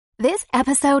This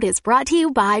episode is brought to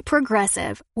you by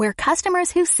Progressive, where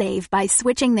customers who save by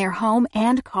switching their home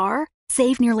and car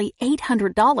save nearly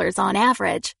 $800 on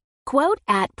average. Quote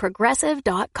at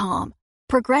Progressive.com.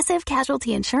 Progressive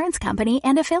Casualty Insurance Company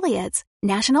and Affiliates.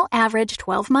 National average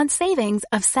 12-month savings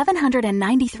of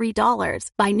 $793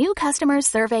 by new customers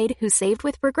surveyed who saved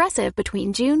with Progressive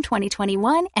between June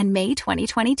 2021 and May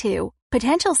 2022.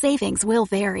 Potential savings will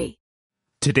vary.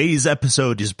 Today's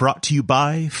episode is brought to you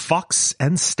by Fox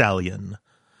and Stallion.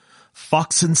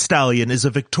 Fox and Stallion is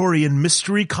a Victorian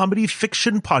mystery comedy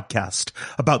fiction podcast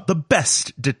about the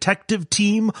best detective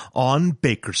team on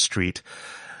Baker Street.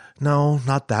 No,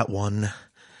 not that one.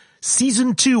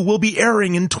 Season 2 will be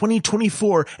airing in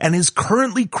 2024 and is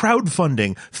currently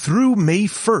crowdfunding through May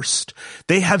 1st.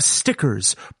 They have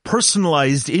stickers,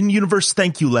 personalized in-universe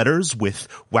thank you letters with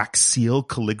wax seal,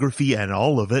 calligraphy, and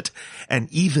all of it, and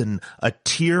even a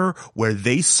tier where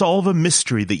they solve a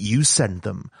mystery that you send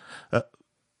them.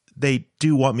 They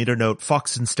do want me to note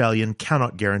Fox and Stallion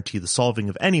cannot guarantee the solving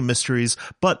of any mysteries,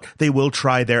 but they will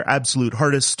try their absolute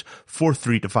hardest for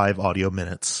 3 to 5 audio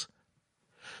minutes.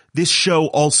 This show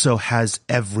also has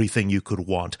everything you could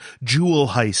want. Jewel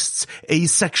heists,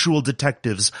 asexual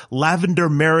detectives, lavender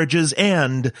marriages,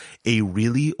 and a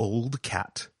really old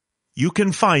cat. You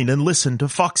can find and listen to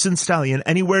Fox and Stallion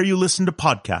anywhere you listen to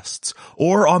podcasts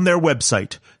or on their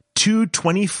website,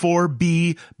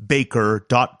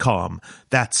 224bbaker.com.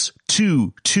 That's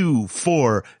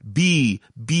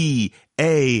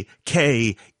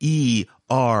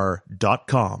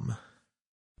 224bbaker.com.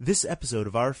 This episode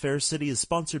of Our Fair City is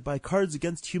sponsored by Cards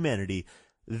Against Humanity.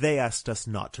 They asked us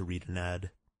not to read an ad.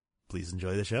 Please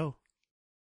enjoy the show.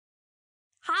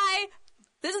 Hi,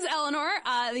 this is Eleanor,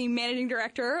 the managing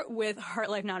director with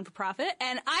HeartLife Non-for-Profit,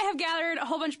 and I have gathered a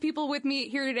whole bunch of people with me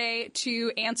here today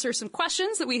to answer some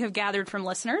questions that we have gathered from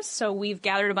listeners. So we've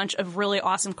gathered a bunch of really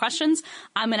awesome questions.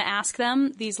 I'm going to ask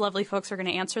them. These lovely folks are going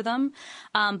to answer them.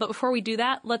 But before we do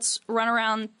that, let's run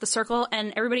around the circle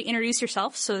and everybody introduce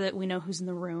yourself so that we know who's in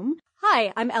the room.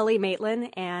 Hi, I'm Ellie Maitland,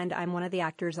 and I'm one of the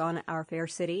actors on Our Fair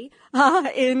City.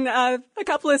 In a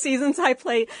couple of seasons, I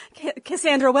played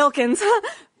Cassandra Wilkins,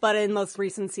 but in most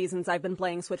recent seasons, I've been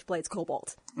playing Switchblade's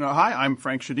Cobalt. Hi, I'm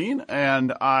Frank Shadeen,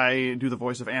 and I do the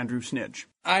voice of Andrew Snidge.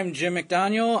 I'm Jim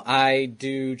McDaniel. I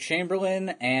do Chamberlain,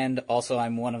 and also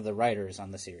I'm one of the writers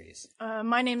on the series.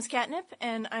 My name's Catnip,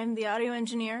 and I'm the audio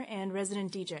engineer and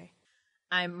resident DJ.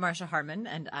 I'm Marsha Harmon,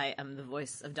 and I am the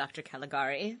voice of Dr.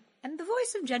 Caligari. And the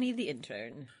voice of Jenny the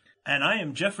intern. And I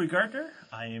am Jeffrey Gardner.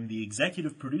 I am the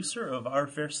executive producer of Our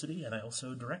Fair City, and I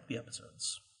also direct the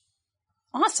episodes.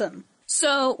 Awesome.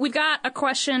 So we've got a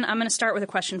question. I'm going to start with a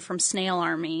question from Snail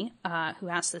Army, who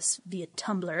asked this via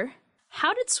Tumblr.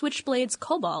 How did Switchblade's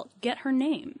Cobalt get her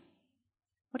name?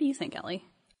 What do you think, Ellie?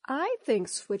 I think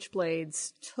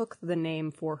Switchblades took the name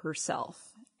for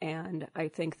herself, and I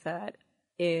think that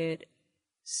it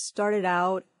started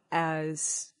out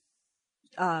as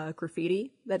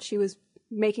graffiti that she was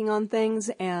making on things,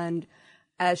 and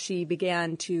as she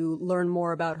began to learn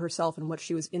more about herself and what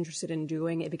she was interested in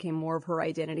doing, it became more of her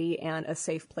identity and a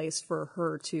safe place for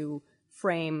her to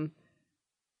frame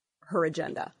her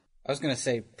agenda. I was going to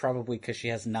say probably because she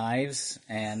has knives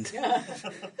and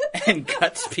and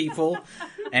cuts people,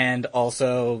 and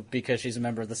also because she's a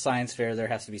member of the science fair, there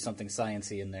has to be something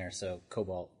sciencey in there, so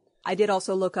Cobalt. I did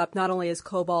also look up, not only is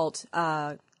Cobalt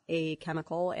a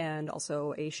chemical and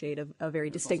also a shade of a very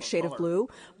distinct shade of blue,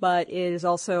 but it is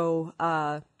also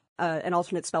an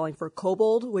alternate spelling for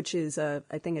kobold, which is I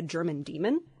think a German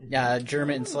demon. Yeah,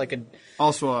 German. It's like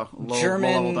also a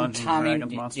German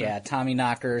Tommy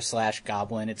Knocker /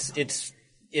 goblin.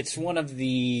 It's one of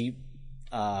the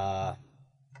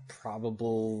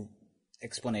probable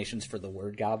explanations for the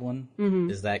word goblin. Mm-hmm.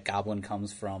 Is that goblin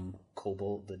comes from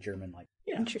kobold, the German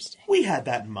Yeah. Interesting. We had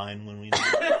that in mind when we...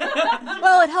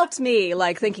 Well, it helped me,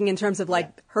 thinking in terms of,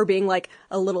 her being,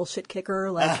 a little shit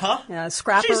kicker,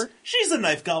 scrapper. She's a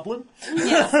knife goblin.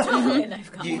 Yes, totally a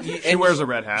knife goblin. She wears a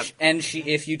red hat. And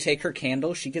if you take her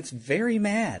candle, she gets very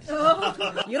mad.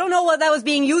 You don't know what that was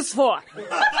being used for.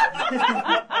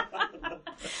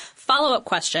 Follow-up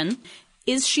question.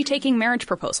 Is she taking marriage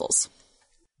proposals?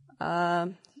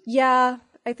 Yeah.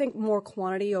 I think more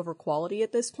quantity over quality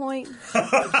at this point.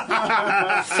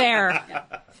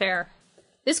 Fair.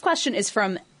 This question is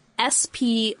from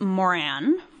SP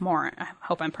Moran. I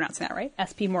hope I'm pronouncing that right.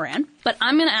 SP Moran. But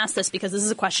I'm going to ask this because this is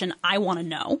a question I want to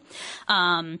know.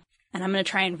 And I'm going to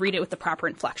try and read it with the proper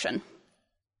inflection.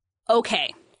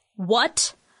 Okay.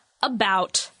 What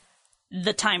about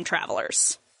the time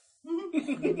travelers?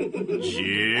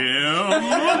 Jim?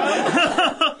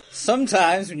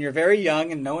 Sometimes when you're very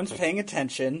young and no one's paying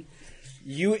attention,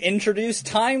 you introduce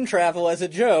time travel as a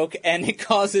joke, and it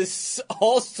causes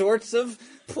all sorts of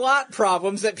plot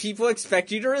problems that people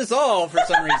expect you to resolve for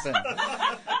some reason.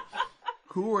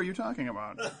 Who are you talking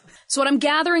about? So what I'm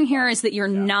gathering here is that you're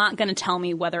not going to tell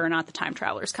me whether or not the time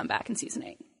travelers come back in season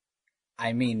 8.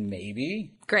 I mean,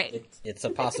 maybe. Great. It's a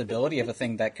possibility of a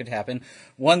thing that could happen.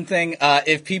 One thing,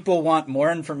 if people want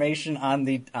more information on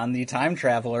the time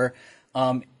traveler,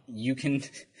 you can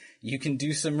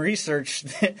do some research.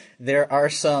 There are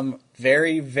some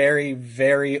very, very,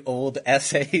 very old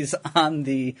essays on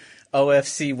the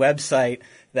OFC website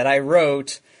that I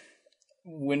wrote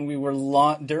when we were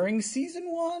during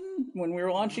season 1, when we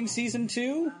were launching season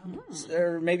 2,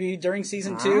 or maybe during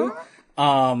season 2.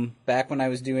 Back when I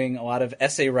was doing a lot of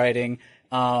essay writing,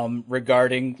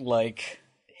 regarding like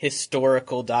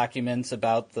historical documents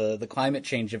about the climate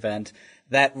change event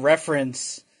that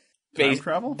reference Time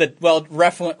travel?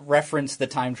 Reference the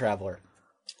time traveler,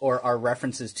 or are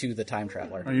references to the time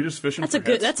traveler. Are you just fishing? That's a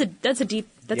good. That's a deep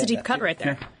cut right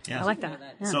there. Yeah. I like that.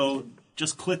 Yeah. So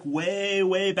just click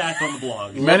way back on the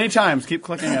blog. Many times. Keep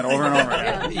clicking it over and over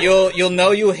again. You'll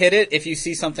know you'll hit it if you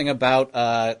see something about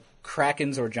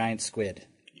krakens or giant squid.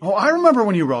 Oh, I remember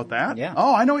when you wrote that. Yeah.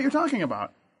 Oh, I know what you're talking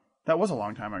about. That was a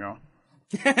long time ago.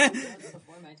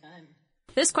 Before my time.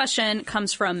 This question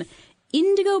comes from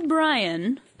Indigo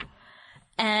Brian,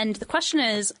 and the question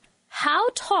is, how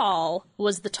tall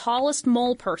was the tallest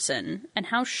mole person, and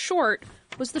how short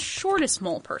was the shortest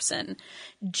mole person?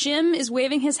 Jim is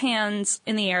waving his hands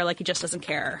in the air like he just doesn't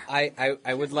care. I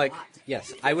would like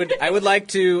like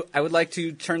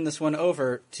to turn this one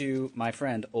over to my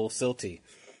friend Ol Silty.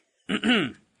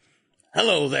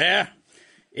 Hello there.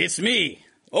 It's me,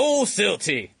 Ol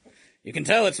Silty. You can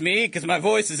tell it's me because my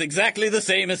voice is exactly the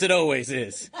same as it always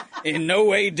is. In no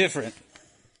way different.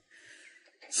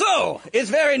 So, it's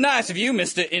very nice of you,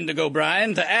 Mr. Indigo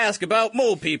Brian, to ask about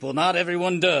mole people. Not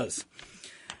everyone does.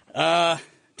 To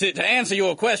answer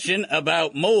your question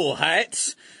about mole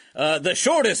heights, the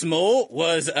shortest mole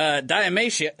was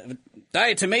Diatomaceae.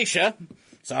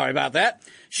 Sorry about that.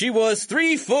 She was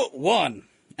 3'1".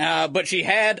 But she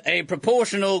had a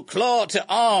proportional claw to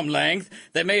arm length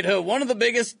that made her one of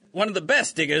the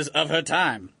best diggers of her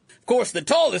time. Of course, the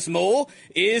tallest mole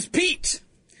is Pete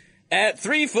at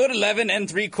 3'11"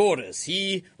 3/4".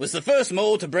 He was the first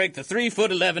mole to break the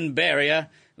 3'11" barrier.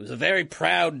 It was a very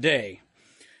proud day.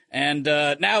 And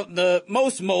now the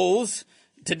most moles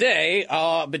today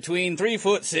are between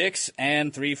 3'6"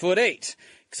 and 3'8",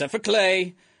 except for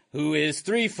Clay, who is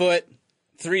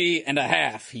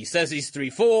 3'3.5". He says he's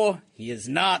 3'4". He is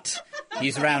not.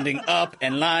 He's rounding up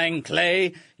and lying.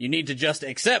 Clay, you need to just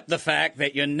accept the fact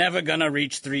that you're never gonna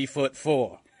reach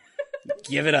 3'4".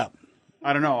 Give it up.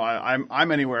 I don't know.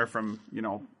 I'm anywhere from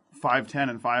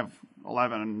 5'10" and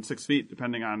 5'11" and 6 feet,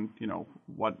 depending on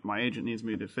what my agent needs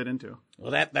me to fit into. Well,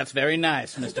 that's very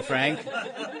nice, Mr. Frank.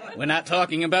 We're not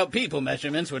talking about people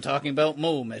measurements. We're talking about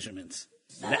mole measurements.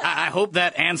 I hope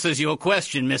that answers your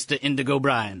question, Mr. Indigo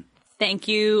Brian. Thank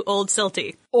you, Old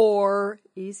Silty. Or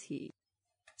is he?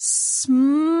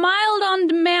 Smiled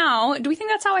on Meow. Do we think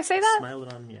that's how I say that?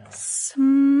 Smilodon Meow.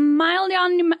 Smiled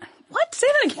on Meow. What? Say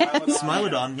that again.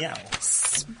 Smilodon Meow.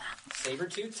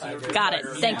 Saber-tooth tiger. Got it.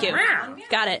 Thank you.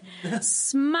 Got it.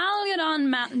 Smilodon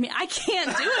Meow. I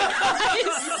can't do it,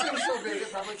 guys. So big,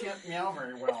 it probably can't meow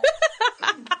very well.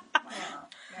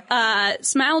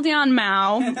 Smilodon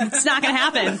Meow. It's not going to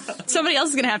happen. Somebody else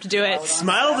is going to have to do it.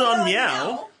 Smilodon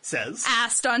Meow says,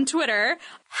 asked on Twitter,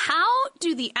 how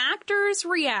do the actors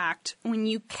react when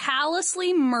you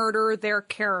callously murder their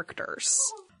characters?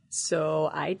 So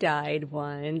I died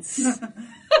once.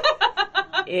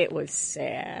 It was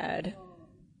sad.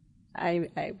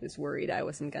 I was worried I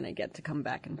wasn't going to get to come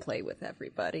back and play with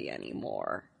everybody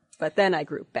anymore. But then I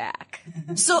grew back.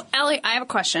 So, Ellie, I have a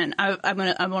question. I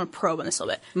want to probe on this a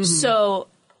little bit. Mm-hmm. So,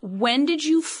 when did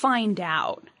you find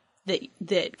out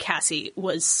that Cassie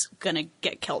was gonna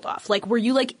get killed off? Like, were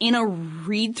you in a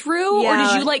read through, or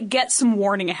did you get some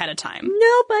warning ahead of time?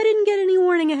 Nope, I didn't get any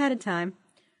warning ahead of time.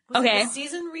 Was it the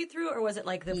season read through, or was it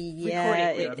the recording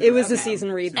read through? It was the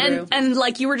season read through.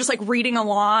 And you were just reading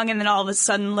along, and then all of a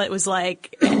sudden it was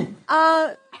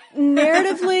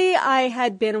narratively, I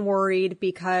had been worried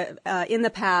because in the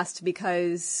past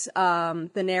because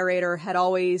the narrator had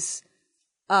always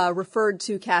referred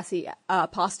to Cassie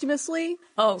posthumously.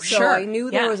 Oh, so sure. I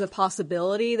knew there was a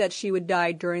possibility that she would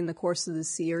die during the course of the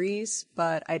series,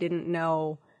 but I didn't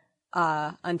know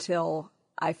until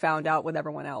I found out with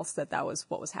everyone else that was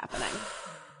what was happening.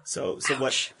 So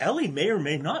what Ellie may or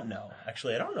may not know,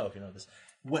 actually, I don't know if you know this,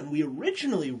 when we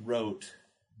originally wrote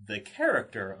the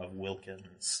character of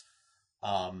Wilkins,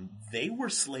 they were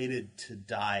slated to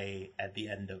die at the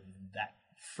end of that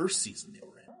first season they were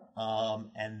in.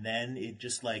 And then it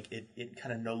just it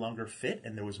kind of no longer fit,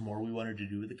 and there was more we wanted to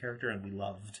do with the character, and we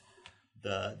loved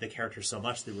the character so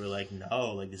much that we were like,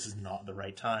 no, this is not the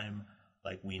right time.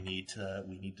 We need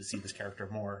to see this character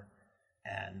more.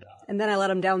 And then I let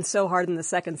them down so hard in the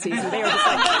second season. They were just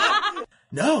like,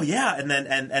 no, yeah,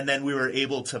 and then we were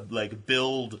able to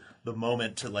build the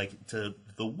moment to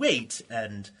the weight,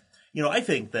 and I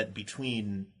think that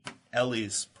between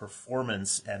Ellie's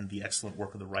performance and the excellent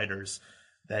work of the writers,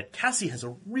 that Cassie has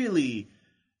a really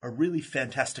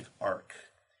fantastic arc,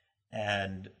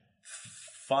 and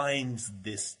finds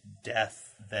this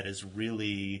death that is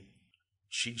really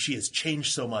she has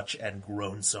changed so much and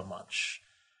grown so much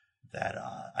that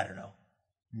I don't know,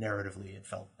 narratively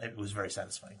it was very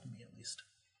satisfying to me, at least.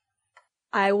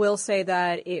 I will say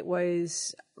that it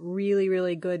was really,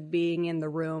 really good being in the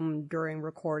room during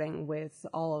recording with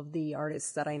all of the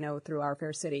artists that I know through Our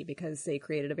Fair City, because they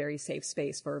created a very safe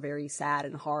space for a very sad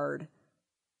and hard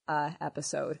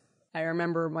episode. I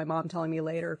remember my mom telling me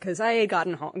later, because I had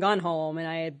gone home and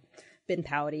I had been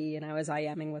pouty and I was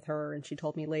IMing with her, and she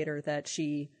told me later that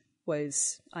she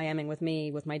was IMing with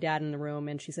me, with my dad in the room,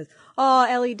 and she says, "Oh,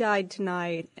 Ellie died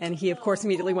tonight." And he, of course,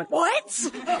 immediately went,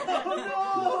 "What?"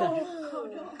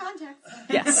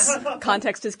 Yes,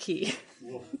 context is key.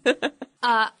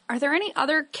 Are there any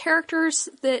other characters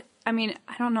that, I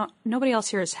don't know, nobody else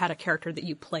here has had a character that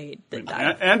you played that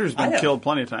died? Andrew's been killed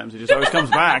plenty of times. He just always comes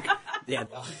back. Yeah.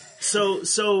 So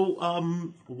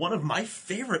one of my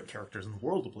favorite characters in the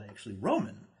world to play, actually,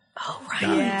 Roman. Oh, right.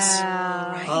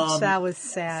 Yeah, right. That was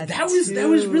sad. That was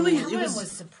really,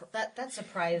 that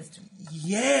surprised me.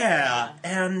 Yeah,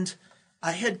 and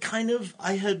I had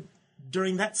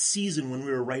during that season when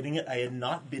we were writing it, I had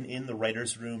not been in the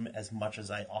writer's room as much as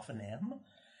I often am.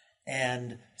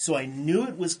 And so I knew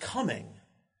it was coming.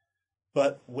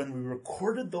 But when we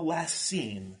recorded the last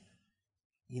scene,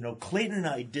 Clayton and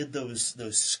I did those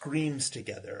screams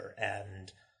together,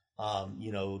 and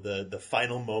the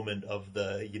final moment of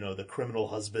the criminal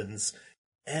husbands,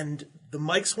 and the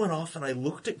mics went off, and I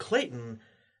looked at Clayton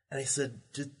and I said,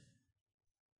 does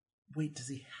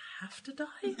he have to die?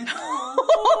 Do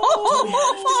we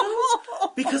have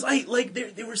to? Because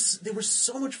they were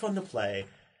so much fun to play,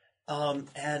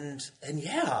 and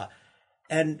yeah,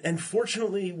 and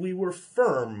fortunately we were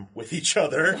firm with each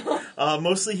other.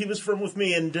 Mostly he was firm with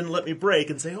me and didn't let me break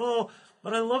and say, "Oh,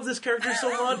 but I love this character so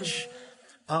much."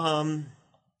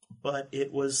 But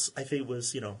I think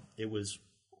it was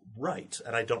right,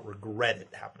 and I don't regret it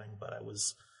happening. But I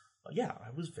was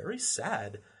very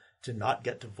sad to not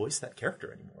get to voice that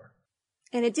character anymore.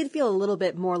 And it did feel a little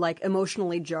bit more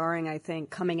emotionally jarring, I think,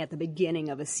 coming at the beginning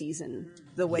of a season,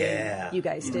 the way you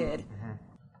guys did.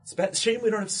 Mm-hmm. Shame we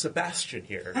don't have Sebastian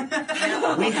here.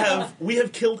 we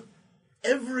have killed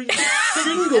every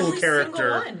single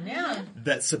character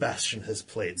that Sebastian has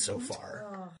played so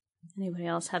far. Anybody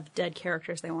else have dead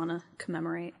characters they want to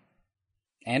commemorate?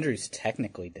 Andrew's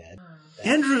technically dead.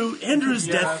 Andrew's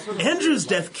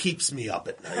death keeps me up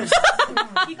at night.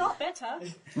 He got better.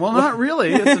 Well, not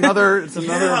really. It's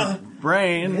another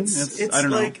brain. I don't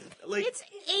know. It's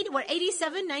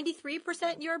 87,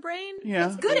 93% your brain. Yeah.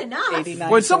 It's good enough.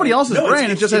 Well, it's somebody else's brain.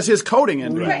 It just has his coding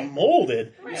in it.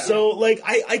 Molded. Right. So,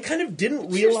 I kind of didn't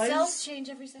realize. Your cells change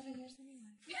every 7 years anyway.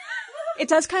 It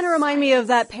does kind of remind me of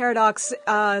that paradox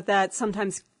that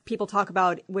sometimes people talk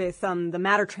about with the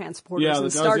matter transporters in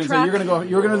Star Trek. Say,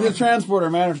 you're gonna do the transporter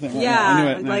matter thing. Yeah,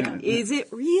 I knew it. Is it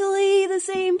really the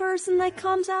same person that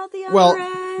comes out the other end?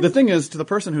 Well, the thing is, to the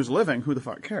person who's living, who the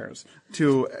fuck cares?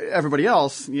 To everybody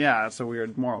else, yeah, it's a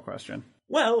weird moral question.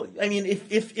 Well, I mean,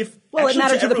 if it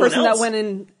mattered to the person that went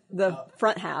in the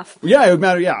front half. Yeah, it would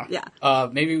matter. Yeah. Yeah.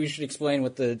 Maybe we should explain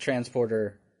what the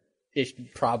transporter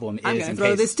problem is. I'm going to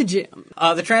throw this to Jim.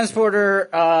 The transporter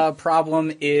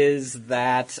problem is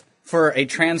that for a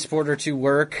transporter to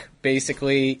work,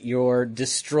 basically you're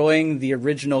destroying the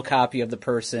original copy of the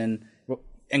person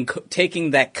and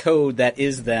taking that code that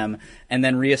is them and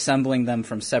then reassembling them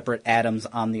from separate atoms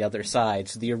on the other side.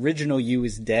 So the original you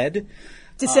is dead.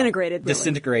 Disintegrated.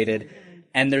 Disintegrated.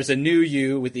 And there's a new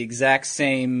you with the exact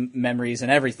same memories and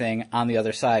everything on the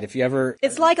other side.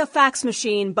 It's like a fax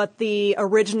machine, but the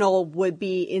original would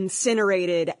be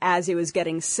incinerated as it was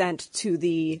getting sent to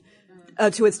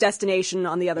to its destination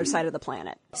on the other side of the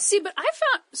planet. See, but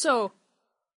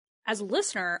as a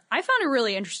listener, I found it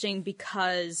really interesting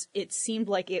because it seemed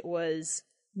like it was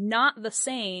not the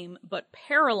same, but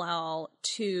parallel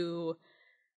to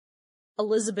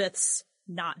Elizabeth's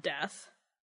not death.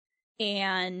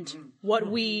 And what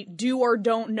we do or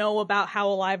don't know about how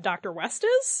alive Dr. West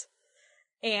is.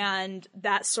 and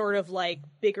that sort of like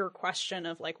bigger question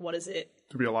of like, what is it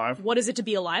To be alive. what is it to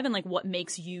be alive, and like what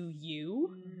makes you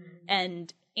you?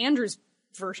 And Andrew's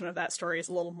version of that story is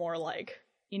a little more like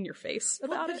in your face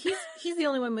about But it. he's the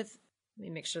only one with. Let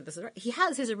me make sure this is right. He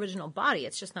has his original body.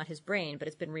 It's just not his brain, but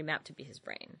it's been remapped to be his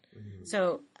brain.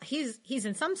 So he's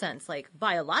in some sense like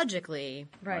biologically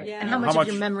right. Yeah. And how much How of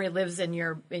your much- memory lives in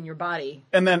your body?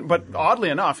 And then, but oddly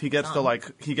enough, he gets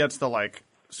the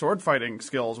sword fighting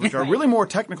skills, which are really more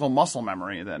technical muscle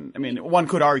memory than, I mean, one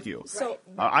could argue. So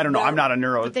I don't know. I'm not a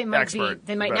neuro But they might expert.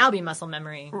 They might but- now be muscle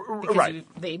memory because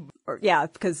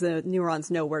right. because the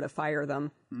neurons know where to fire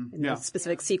them in yeah. those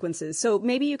specific sequences. So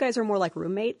maybe you guys are more like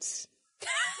roommates.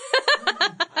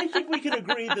 I think we can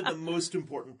agree that the most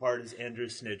important part is Andrew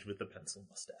Snidge with the pencil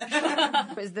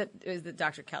mustache. is that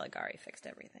Dr. Caligari fixed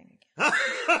everything.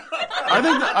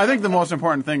 I think the most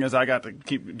important thing is I got to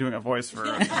keep doing a voice for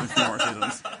a few more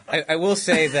seasons. I will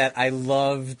say that I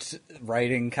loved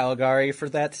writing Caligari for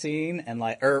that scene, and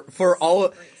I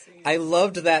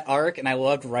loved that arc, and I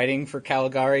loved writing for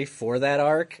Caligari for that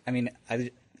arc. I mean,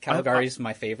 Caligari's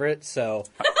my favorite, so.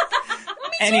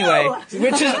 Anyway,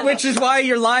 which is why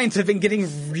your lines have been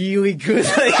getting really good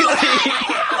lately.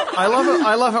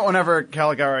 I love it whenever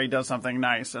Caligari does something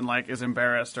nice and like is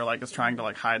embarrassed or like is trying to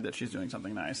like hide that she's doing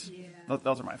something nice. Yeah.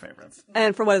 Those are my favorites.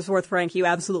 And for what it's worth, Frank, you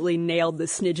absolutely nailed the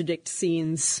Snidgedict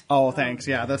scenes. Oh, thanks.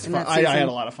 Yeah, that's fun. that I season. had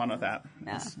a lot of fun with that.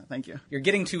 Yeah. Yes, thank you. You're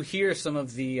getting to hear some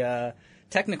of the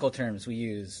technical terms we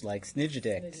use, like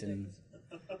Snidgedict and.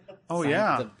 Oh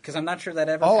yeah. Because I'm not sure that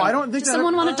ever. Oh, I don't think Does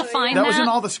someone want to define that? That was in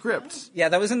all the scripts. Yeah,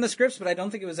 that was in the scripts, but I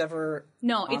don't think it was ever.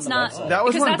 No, on it's the not. website. That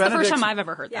was because when that's the first Benedict's- time I've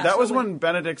ever heard that. That was when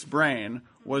Benedict's brain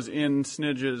was in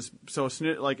Snidge's. So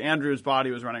like Andrew's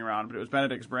body was running around, but it was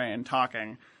Benedict's brain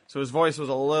talking. So his voice was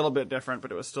a little bit different,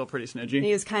 but it was still pretty Snidgy.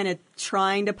 He was kind of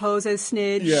trying to pose as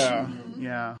Snidge. Yeah,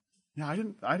 yeah. Yeah,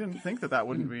 I didn't think that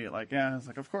wouldn't be like, yeah, it's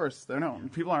like, of course, they're no.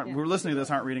 People aren't, who are listening to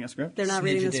this aren't reading a script. They're not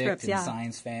reading the Snidgedict scripts, and yeah.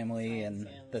 Science Family and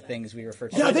the things we refer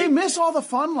to. Yeah, they miss all the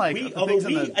fun, like, the things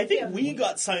in I think we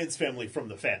got Science Family from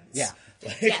the fans. Yeah.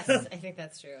 Yes, I think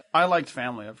that's true. I liked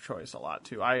Family of Choice a lot,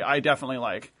 too. I definitely,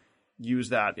 like, use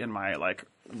that in my, like,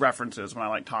 references when I,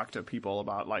 like, talk to people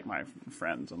about, like, my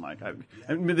friends and, like,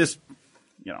 I mean, this,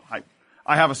 you know,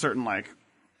 I have a certain, like,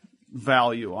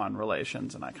 value on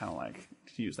relations, and I kind of, like,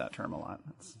 use that term a lot.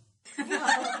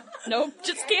 Nope,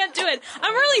 just can't do it.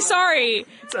 I'm really sorry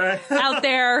out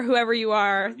there, whoever you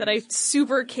are, that I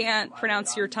super can't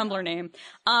pronounce your Tumblr name.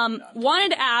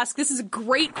 Wanted to ask, this is a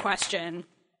great question.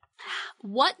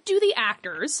 What do the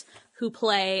actors who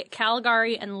play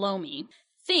Caligari and Lomi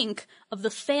think of the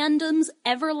fandom's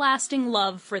everlasting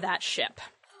love for that ship?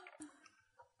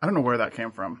 I don't know where that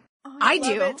came from. I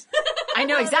do. I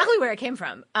know exactly where it came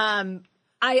from. I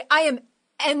am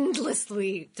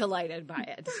endlessly delighted by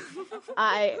it.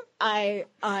 I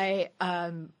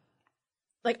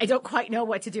don't quite know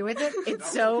what to do with it.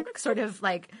 It's so sort of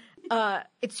like,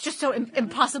 it's just so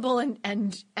impossible and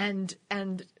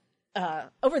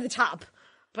over the top.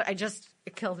 But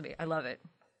it kills me. I love it.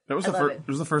 It was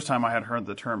the first time I had heard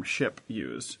the term ship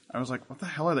used. I was like, what the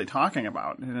hell are they talking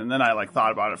about? And then I like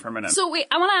thought about it for a minute. So wait,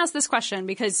 I want to ask this question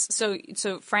because so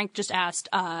Frank just asked,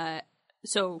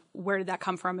 so where did that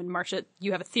come from? And Marcia,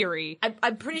 you have a theory.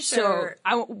 I'm pretty sure.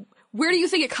 So where do you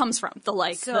think it comes from?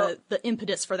 So- the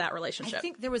impetus for that relationship. I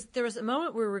think there was a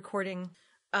moment we were recording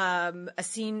a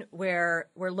scene where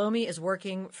Lomi is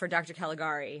working for Dr.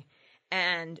 Caligari,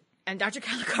 and Dr.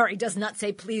 Caligari does not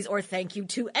say please or thank you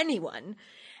to anyone.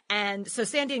 And so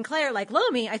Sandy and Claire are like,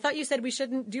 Lomi, I thought you said we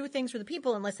shouldn't do things for the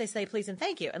people unless they say please and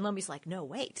thank you. And Lomi's like, no,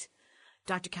 wait.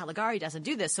 Dr. Caligari doesn't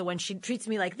do this. So when she treats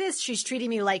me like this, she's treating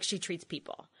me like she treats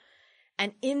people.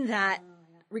 And in that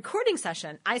recording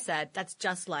session, I said, that's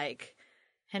just like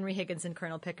Henry Higgins and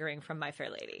Colonel Pickering from My Fair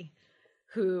Lady,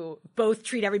 who both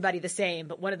treat everybody the same,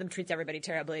 but one of them treats everybody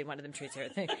terribly and one of them treats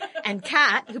everything. And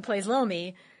Kat, who plays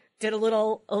Lomi, did a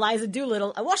little Eliza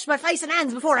Doolittle, I washed my face and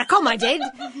hands before I come, I did.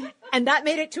 And that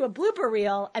made it to a blooper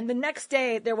reel. And the next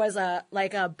day there was a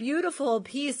beautiful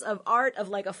piece of art of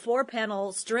like a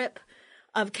 4-panel strip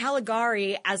of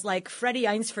Caligari as like Freddie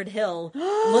Einsford Hill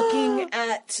looking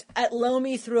at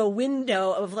Lomi through a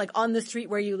window of like On the Street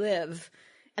Where You Live.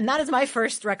 And that is my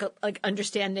first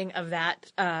understanding of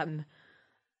that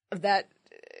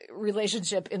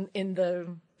relationship in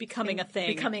the becoming a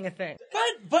thing.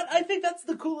 But I think that's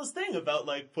the coolest thing about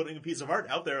like putting a piece of art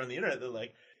out there on the internet. That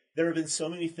like there have been so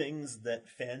many things that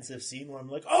fans have seen where I'm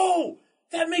like, oh,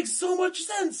 that makes so much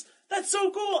sense. That's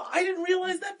so cool. I didn't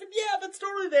realize that, but yeah, that's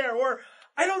totally there. Or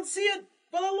I don't see it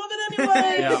but I love it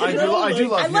anyway. Yeah, I do love I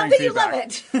hearing love that you feedback. love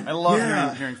it. I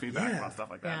love hearing feedback about stuff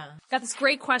like that. Yeah. Got this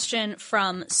great question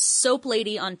from Soap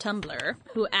Lady on Tumblr,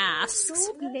 who asks,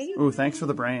 Ooh, thanks for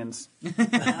the brains.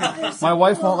 My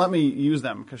wife won't let me use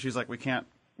them because she's like, we can't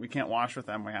wash with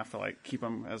them. We have to like keep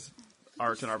them as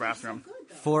art in our bathroom.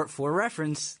 For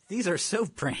reference, these are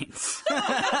soap brains.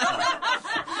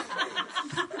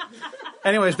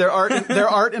 Anyways, there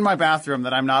art in my bathroom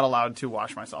that I'm not allowed to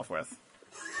wash myself with.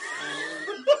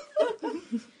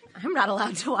 I'm not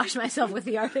allowed to wash myself with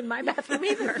the art in my bathroom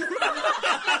either.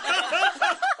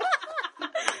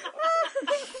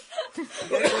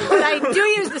 But I do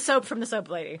use the soap from the Soap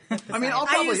Lady. I mean, I'll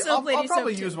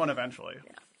probably use one eventually.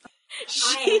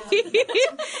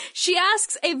 she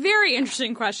asks a very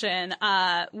interesting question,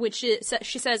 which is,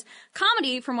 she says,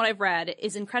 comedy, from what I've read,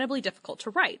 is incredibly difficult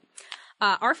to write.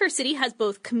 Our Fair City has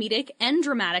both comedic and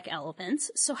dramatic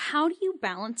elements, so how do you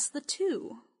balance the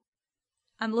two?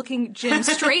 I'm looking Jim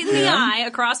straight in the eye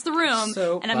across the room,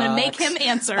 and I'm going to make him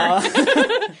answer.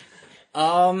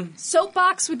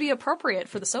 Soapbox would be appropriate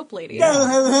for the Soap Lady. This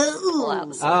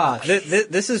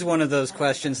is one of those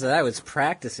questions that I was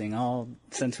practicing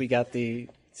since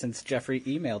Jeffrey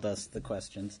emailed us the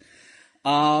questions.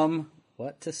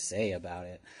 What to say about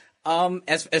it?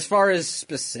 As far as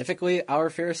specifically Our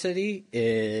Fair City,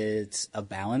 it's a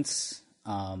balance.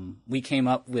 We came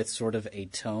up with sort of a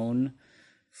tone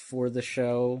for the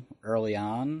show early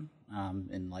on,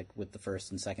 with the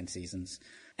first and second seasons.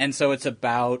 And so it's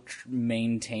about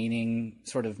maintaining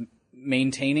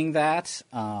that.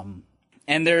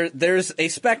 And there's a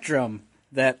spectrum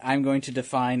that I'm going to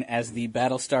define as the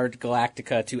Battlestar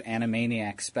Galactica to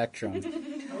Animaniacs spectrum.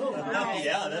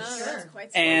 Yeah, that's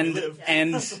quite and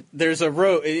there's a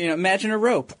rope. Imagine a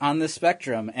rope on the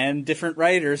spectrum, and different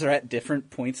writers are at different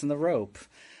points in the rope.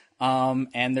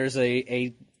 And there's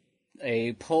a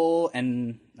pull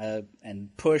and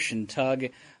push and tug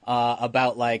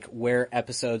about like where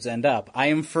episodes end up. I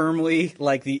am firmly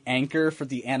like the anchor for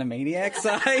the Animaniac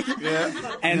side.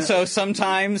 Yeah. And so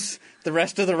sometimes the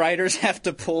rest of the writers have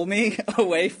to pull me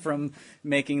away from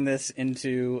making this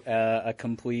into a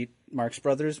complete Marx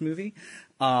Brothers movie.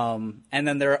 And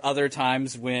then there are other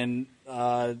times when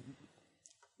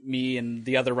me and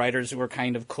the other writers who are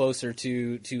kind of closer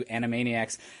to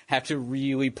Animaniacs have to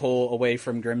really pull away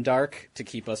from Grimdark to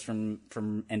keep us from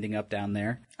ending up down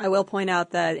there. I will point out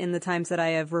that in the times that I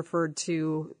have referred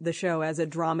to the show as a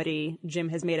dramedy, Jim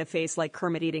has made a face like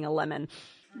Kermit eating a lemon.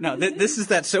 No, this is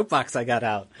that soapbox I got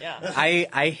out. Yeah.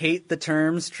 I hate the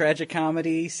terms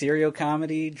tragicomedy,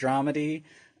 seriocomedy, dramedy,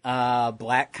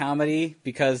 black comedy,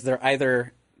 because they're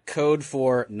either code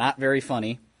for not very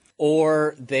funny,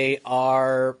 or they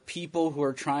are people who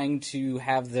are trying to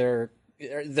have they're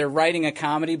writing a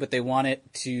comedy, but they want it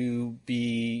to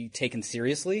be taken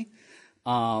seriously,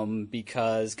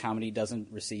 because comedy doesn't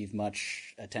receive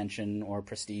much attention or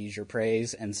prestige or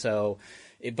praise. And so,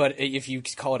 but if you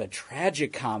call it a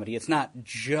tragic comedy, it's not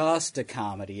just a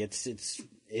comedy.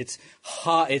 It's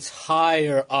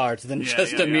higher art than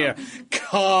just a mere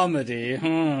comedy.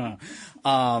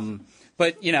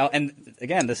 But, and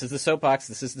again, this is the soapbox.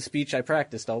 This is the speech I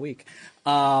practiced all week.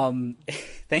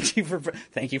 Thank you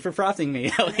for prompting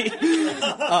me, Ellie.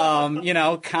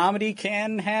 Comedy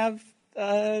can have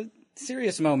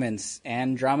serious moments,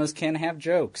 and dramas can have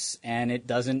jokes, and it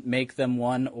doesn't make them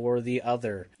one or the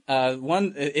other.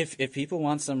 If people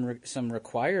want some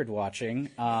required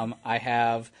watching, I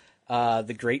have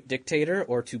The Great Dictator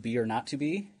or To Be or Not to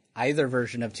Be, either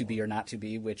version of To Be or Not to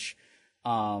Be, which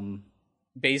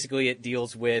basically it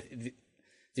deals with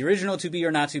the original To Be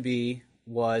or Not to Be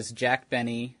was Jack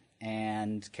Benny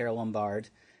and Carole Lombard,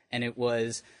 and it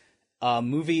was a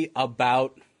movie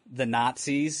about the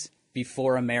Nazis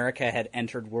before America had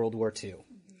entered World War II.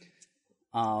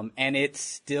 And it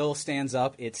still stands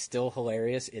up. It's still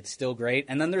hilarious. It's still great.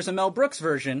 And then there's a Mel Brooks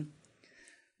version,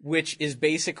 which is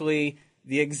basically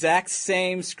the exact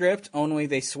same script, only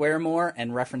they swear more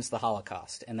and reference the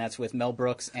Holocaust. And that's with Mel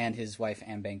Brooks and his wife,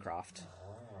 Anne Bancroft.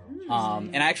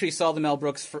 And I actually saw the Mel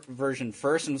Brooks version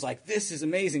first and was like, this is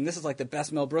amazing. This is like the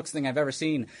best Mel Brooks thing I've ever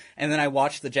seen. And then I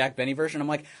watched the Jack Benny version. I'm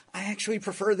like, I actually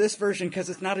prefer this version because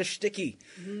it's not as shticky.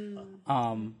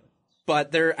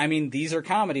 But these are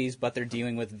comedies, but they're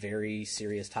dealing with very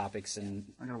serious topics. And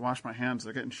I gotta wash my hands.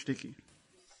 They're getting sticky.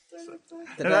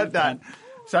 Done.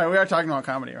 Sorry, we are talking about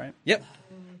comedy, right? Yep.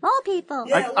 More people.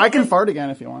 I can fart again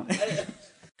if you want.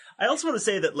 I also want to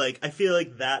say that, I feel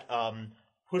like that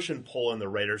push and pull in the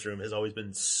writers' room has always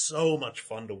been so much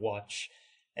fun to watch,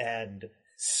 and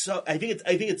so I think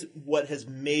it's what has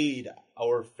made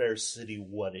Our Fair City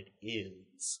what it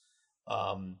is.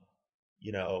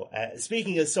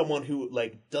 speaking as someone who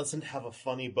like doesn't have a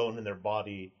funny bone in their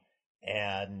body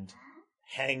and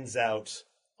hangs out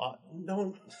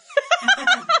no.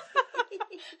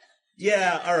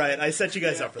 Yeah, all right. I set you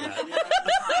guys up for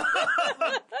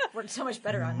that. Worked so much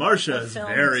better on Marsha is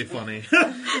very funny.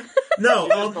 No,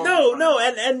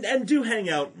 and do hang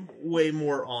out way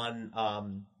more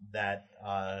on that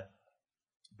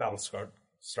Battlestar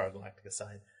Galactica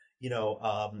side.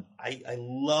 I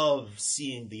love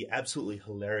seeing the absolutely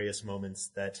hilarious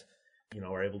moments that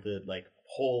are able to like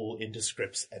pull into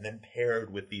scripts and then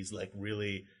paired with these like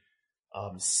really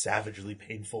savagely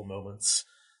painful moments.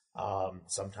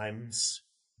 Sometimes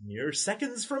mere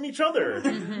seconds from each other.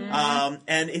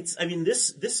 And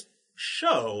this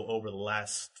show over the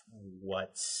last,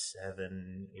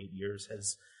 7-8 years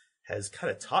has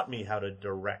kind of taught me how to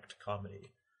direct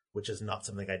comedy, which is not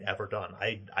something I'd ever done.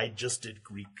 I just did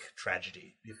Greek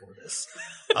tragedy before this.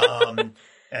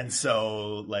 And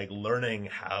so like learning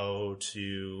how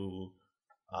to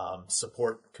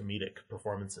support comedic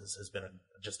performances has been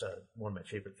one of my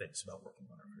favorite things about working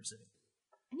on Our Fair City.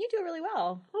 And you do it really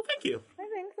well. Well, thank you. I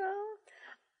think so.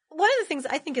 One of the things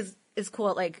I think is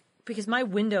cool, like, because my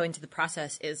window into the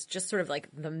process is just sort of like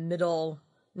the middle,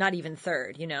 not even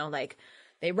third, like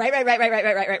they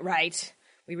write.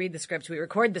 We read the script, we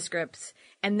record the scripts,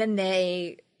 and then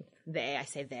I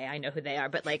say they, I know who they are,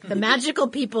 but like the magical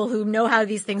people who know how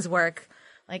these things work,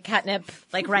 like Catnip,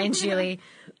 like Ryan Sheely,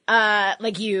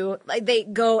 like you, like they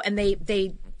go and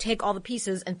they take all the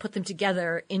pieces and put them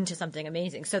together into something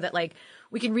amazing so that like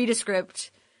we can read a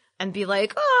script and be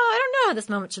like, oh, I don't know how this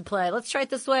moment should play. Let's try it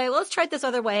this way. Let's try it this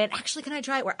other way. And actually, can I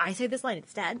try it where I say this line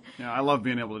instead? Yeah, I love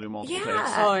being able to do multiple takes.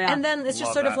 Oh, yeah. And then it's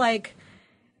just sort of that. like,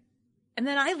 and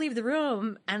then I leave the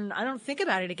room and I don't think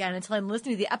about it again until I'm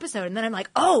listening to the episode. And then I'm like,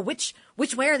 oh, which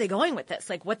way are they going with this?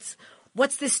 Like, what's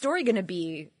this story going to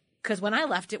be? Because when I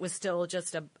left, it was still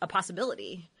just a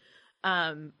possibility.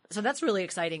 So that's really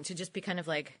exciting to just be kind of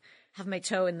like have my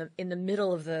toe in the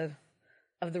middle of the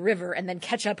river and then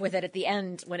catch up with it at the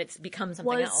end when it's become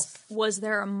something else. Was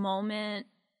there a moment?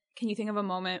 Can you think of a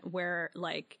moment where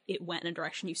like it went in a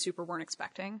direction you super weren't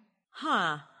expecting?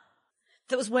 That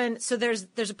was when. So there's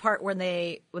a part when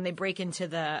they break into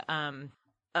the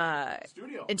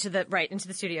Studio. into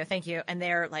the studio. Thank you. And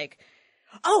they're like,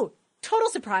 oh, total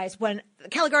surprise when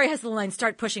Caligari has the line,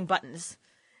 "Start pushing buttons."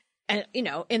 And,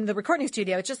 in the recording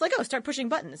studio, it's just like, oh, start pushing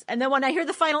buttons. And then when I hear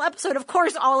the final episode, of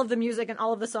course, all of the music and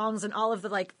all of the songs and all of the,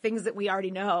 like, things that we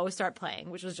already know start playing,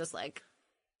 which was just, like,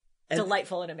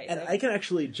 delightful and amazing. And I can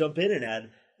actually jump in and add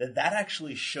that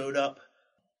actually showed up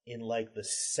in, like, the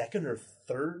second or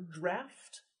third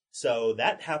draft. So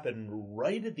that happened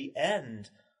right at the end.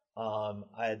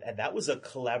 And that was a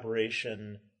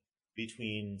collaboration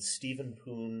between Stephen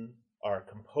Poon, our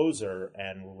composer,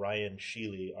 and Ryan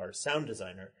Sheely, our sound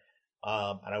designer.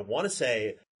 And I want to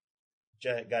say,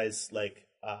 guys, like,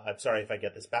 I'm sorry if I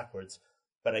get this backwards,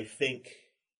 but I think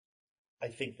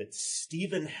that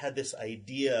Steven had this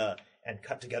idea and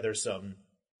cut together some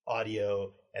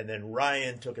audio, and then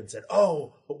Ryan took and said,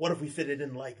 oh, but what if we fit it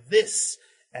in like this?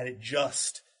 And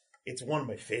it's one of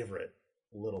my favorite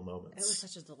little moments. It was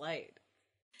such a delight.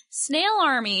 Snail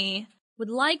Army would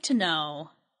like to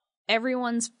know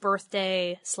everyone's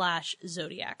birthday /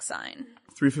 zodiac sign.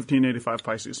 3/15/85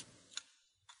 Pisces.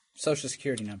 Social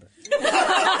security number.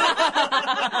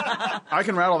 I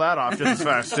can rattle that off just as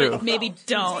fast, too. Maybe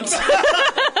don't.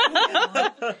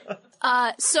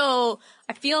 So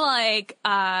I feel like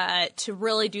to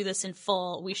really do this in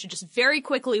full, we should just very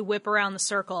quickly whip around the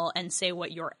circle and say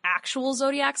what your actual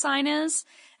zodiac sign is,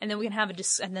 and then we can have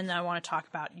and then I want to talk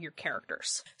about your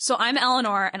characters. So I'm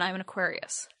Eleanor, and I'm an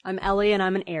Aquarius. I'm Ellie, and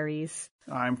I'm an Aries.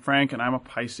 I'm Frank, and I'm a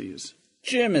Pisces.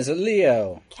 Jim is a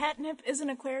Leo. Catnip is an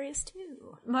Aquarius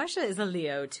too. Marsha is a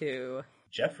Leo too.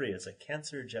 Jeffrey is a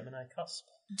Cancer Gemini cusp.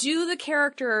 Do the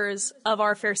characters of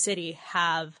Our Fair City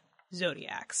have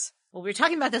zodiacs? Well, we were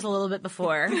talking about this a little bit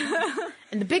before.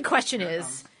 And the big question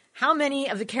is, how many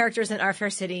of the characters in Our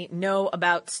Fair City know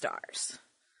about stars?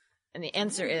 And the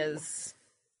answer is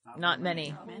not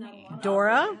many.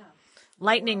 Dora,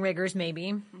 Lightning Riggers,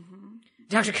 maybe.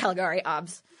 Dr. Caligari,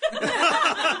 obs.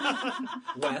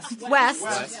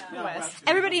 West.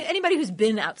 Anybody who's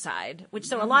been outside, which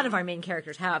so a lot of our main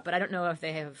characters have, but I don't know if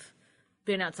they have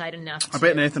been outside enough. I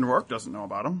bet Nathan Rourke doesn't know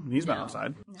about him. He's been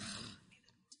outside.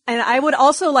 And I would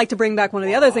also like to bring back one of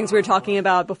the other things we were talking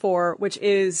about before, which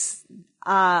is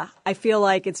I feel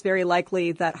like it's very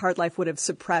likely that Heartlife would have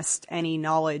suppressed any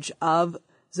knowledge of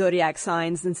zodiac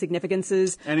signs and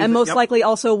significances, And and most yep. likely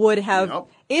also would have, Yep.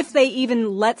 if they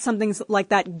even let something like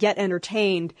that get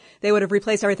entertained, they would have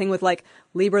replaced everything with like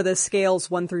Libra the scales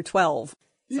 1 through 12.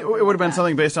 It would have been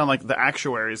something based on like the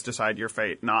actuaries decide your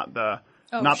fate, not the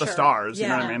sure. stars. You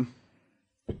know what I Yeah. mean?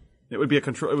 It would be a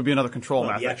control. It would be another control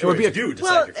The method. It would be actuaries do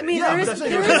decide Well, your I fate. mean, Yeah, there but is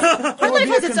that's- Hard Life be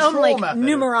a has its own control like method.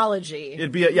 numerology.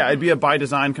 It'd be a by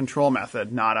design control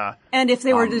method, not a. And if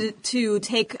they were to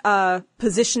take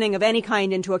positioning of any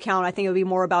kind into account, I think it would be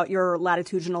more about your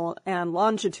latitudinal and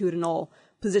longitudinal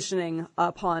positioning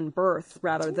upon birth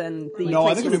rather than the No,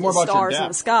 I think placement it'd be of more the about your stars in depth.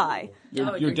 the sky.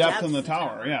 Your depth in the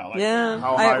tower, yeah. Like Yeah.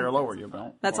 how high or low are you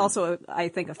built? That's also, I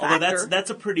think, a Although factor. that's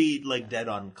a pretty like dead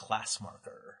on class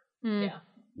marker. Yeah.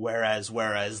 Whereas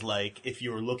like if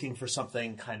you were looking for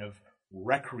something kind of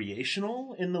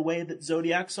recreational in the way that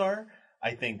zodiacs are,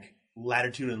 I think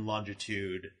latitude and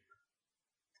longitude,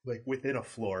 like within a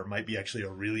floor, might be actually a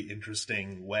really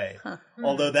interesting way.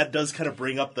 Although that does kind of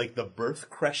bring up like the birth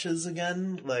creches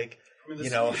again, like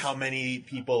how many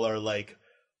people are like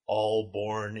all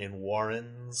born in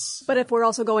warrens. But if we're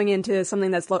also going into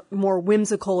something that's more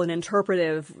whimsical and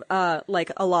interpretive,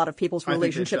 like a lot of people's I think they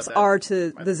relationships shut that- are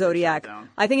to the zodiac, down.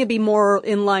 I think it'd be more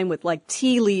in line with like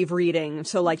tea leaf reading.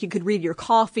 So like you could read your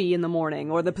coffee in the morning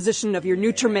or the position of your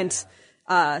nutriment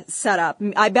setup.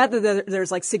 I bet that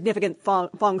there's like significant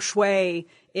feng shui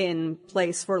in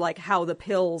place for like how the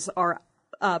pills are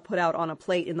put out on a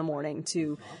plate in the morning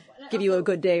to give you a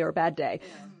good day or a bad day.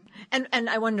 And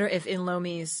I wonder if in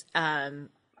Lomi's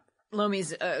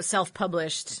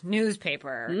self-published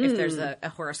newspaper, if there's a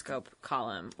horoscope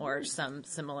column or some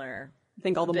similar. I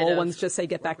think all the bit mole of ones just say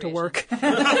get back to work. Your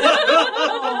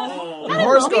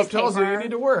horoscope tells you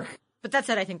need to work. But that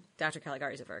said, I think Dr.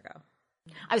 Caligari's a Virgo.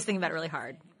 I was thinking about it really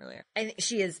hard earlier. I think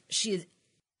she is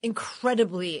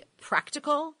incredibly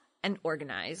practical and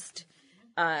organized.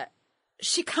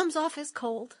 She comes off as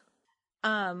cold,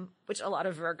 which a lot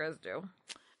of Virgos do.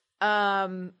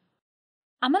 I'm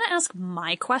going to ask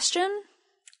my question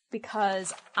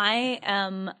because I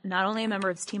am not only a member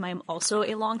of this team, I am also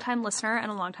a longtime listener and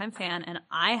a longtime fan, and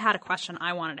I had a question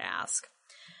I wanted to ask,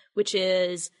 which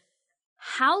is,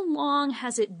 how long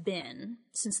has it been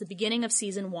since the beginning of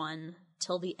season 1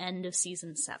 till the end of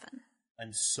season 7?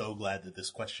 I'm so glad that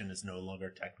this question is no longer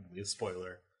technically a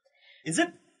spoiler. Is it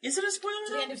a spoiler?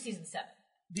 To the end of season 7.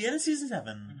 The end of season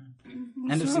 7.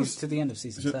 To the end of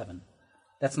season 7.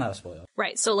 That's not a spoiler.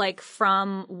 Right, so like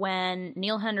from when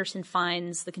Neil Henderson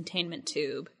finds the containment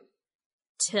tube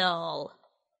till,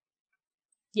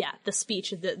 the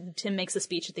speech, Tim makes a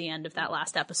speech at the end of that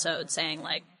last episode saying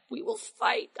like, we will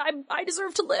fight, I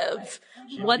deserve to live.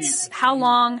 How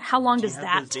long does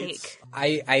that take?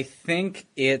 I think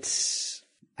it's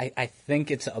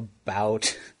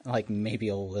about like maybe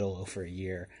a little over a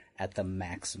year at the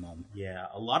maximum. Yeah,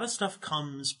 a lot of stuff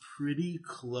comes pretty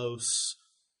close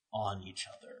on each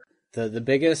other. The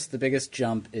biggest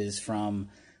jump is from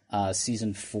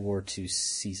season 4 to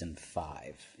season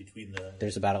 5. Between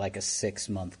there's about like a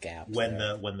 6-month gap when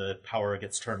there. the power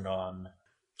gets turned on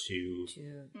to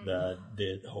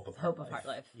the Hope of Heart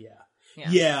Life.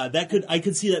 Yeah, I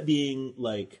could see that being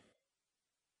like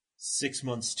 6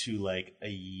 months to like a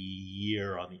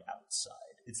year on the outside.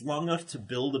 It's long enough to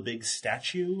build a big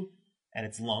statue, and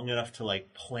it's long enough to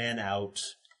like plan out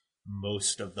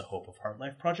most of the Hope of Heart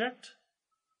Life project,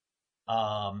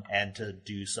 and to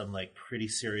do some like pretty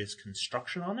serious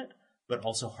construction on it. But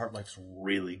also, Heart Life's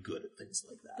really good at things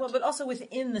like that. Well, but also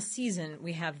within the season,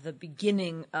 we have the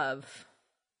beginning of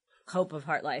Hope of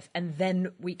Heart Life, and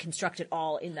then we construct it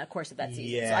all in the course of that season.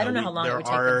 Yeah, so I don't know how long it would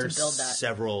take them to build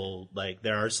that.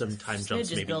 There are some time jumps Smidge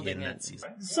is maybe building in it. that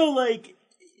season. So like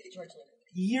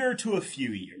year to a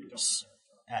few years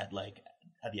at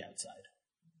the outside.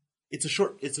 It's a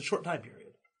short time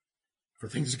period for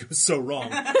things to go so wrong.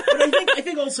 But I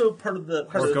think also part of the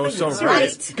Go thing so that's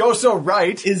right. Go so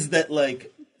right. is that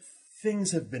like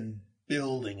things have been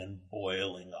building and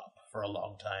boiling up for a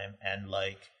long time, and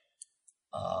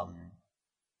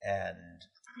and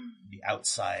the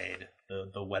outside,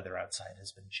 the weather outside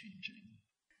has been changing.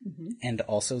 And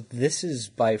also, this is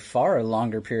by far a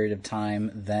longer period of time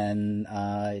than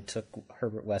it took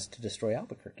Herbert West to destroy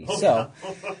Albuquerque. So,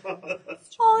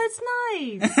 Oh, it's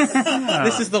nice.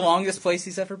 this is the longest place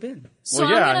he's ever been. So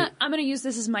Well, yeah. I'm gonna use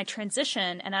this as my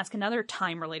transition and ask another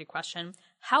time-related question.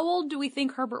 How old do we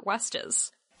think Herbert West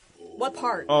is? What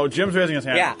part? Oh, Jim's raising his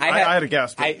hand. Yeah, I had a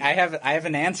guess. But I have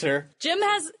an answer. Jim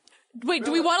has... Wait,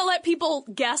 do we want to let people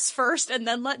guess first and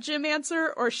then let Jim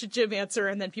answer? Or should Jim answer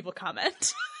and then people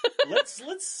comment?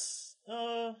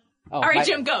 All right,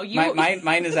 Jim, go.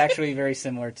 Mine is actually very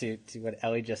similar to what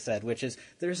Ellie just said, which is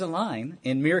there's a line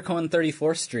in Miracle on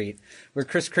 34th Street where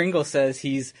Kris Kringle says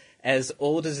he's as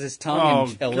old as his tongue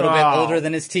and a little bit older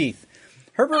than his teeth.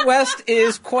 Herbert West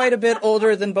is quite a bit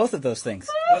older than both of those things.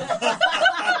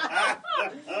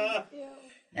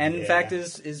 And in fact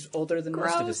is older than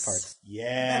most of his parts.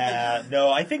 Yeah.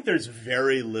 No, I think there's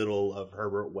very little of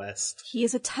Herbert West. He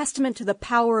is a testament to the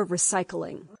power of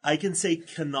recycling. I can say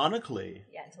canonically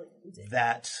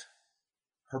that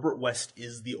Herbert West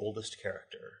is the oldest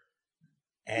character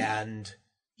and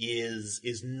is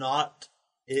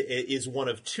one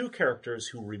of two characters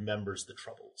who remembers the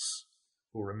Troubles,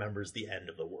 who remembers the end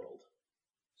of the world.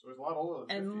 So he's a lot older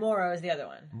than And 50. Morrow is the other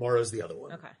one. Morrow's the other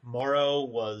one. Okay. Morrow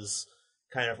was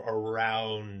kind of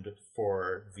around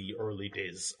for the early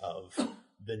days of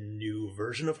the new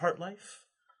version of Heartlife.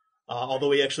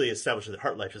 Although he actually established that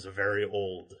Heartlife is a very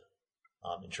old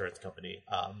insurance company.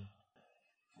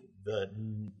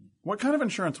 What kind of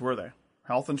insurance were they?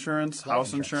 Health insurance,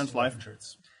 house insurance, life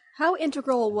insurance. How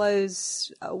integral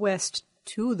was West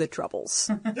to the Troubles?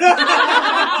 I've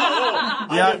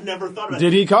never thought about it.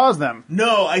 Did he cause them?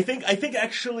 No, I think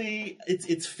actually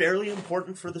it's fairly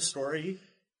important for the story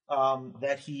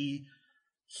that he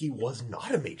was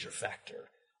not a major factor.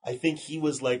 I think he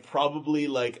was probably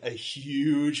a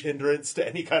huge hindrance to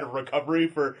any kind of recovery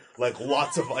for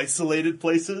lots of isolated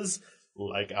places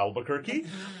like Albuquerque.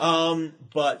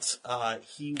 But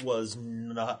he was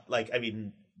not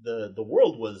the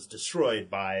world was destroyed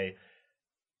by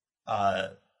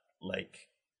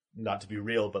not to be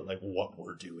real, but what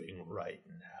we're doing right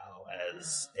now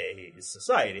as a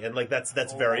society, and that's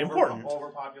very important.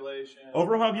 Overpopulation,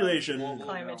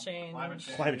 Climate change.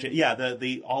 Climate change. Yeah,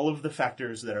 the all of the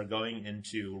factors that are going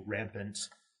into rampant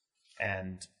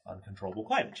and uncontrollable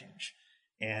climate change,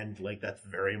 and that's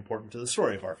very important to the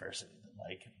story of Our Fair City.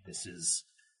 This is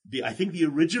I think the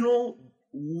original,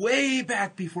 way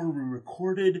back before we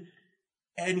recorded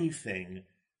anything,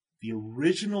 the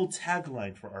original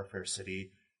tagline for Our Fair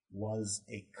City was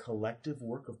a collective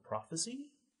work of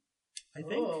prophecy, I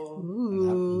think.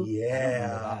 Ooh.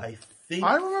 Yeah, I think.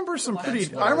 I remember some pretty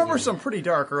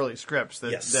dark early scripts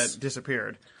that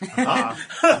disappeared.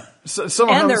 Some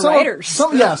And their writers.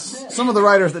 Some of the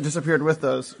writers that disappeared with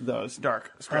those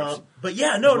dark scripts. But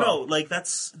yeah, no,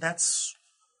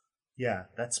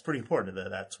 that's pretty important.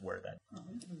 That's where that.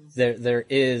 There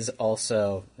is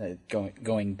also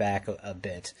going back a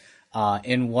bit.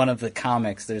 In one of the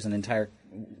comics, there's an entire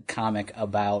comic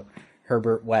about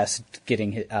Herbert West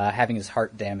having his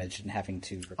heart damaged and having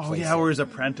to replace it. Where his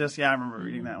apprentice. Yeah, I remember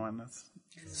reading that one.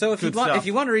 So if you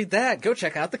want to read that, go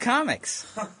check out the comics.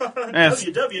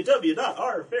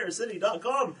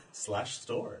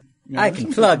 www.ourfaircity.com/store. I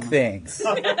can plug things.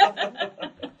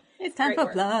 It's time for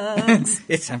plugs.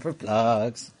 It's time for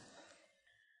plugs.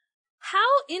 How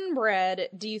inbred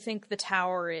do you think the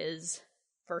tower is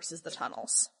versus the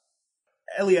tunnels?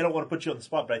 Ellie, I don't want to put you on the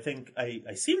spot, but I think I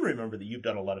seem to remember that you've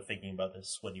done a lot of thinking about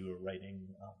this when you were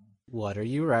writing. What are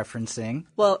you referencing?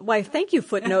 Well, why, thank you,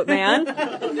 Footnote Man.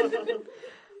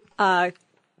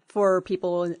 For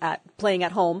people playing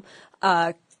at home,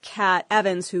 Kat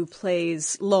Evans, who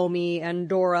plays Lomi and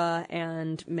Dora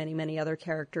and many, many other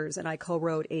characters, and I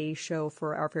co-wrote a show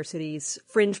for Our Fair City's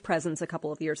Fringe presence a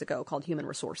couple of years ago called Human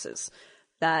Resources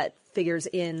that figures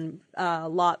in a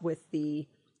lot with the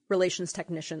relations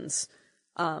technicians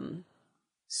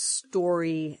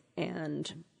story,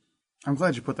 and I'm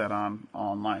glad you put that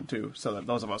online too, so that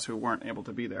those of us who weren't able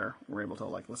to be there were able to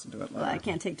listen to it. I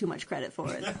can't take too much credit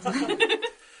for it.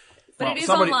 But it is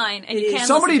online, and you can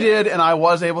somebody listen to did, and I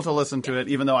was able to listen to it,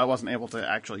 even though I wasn't able to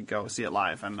actually go see it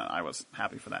live, and I was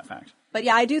happy for that fact. But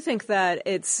yeah, I do think that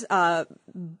it's the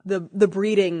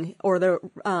breeding or the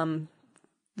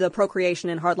procreation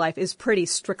in Hardlife is pretty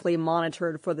strictly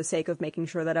monitored for the sake of making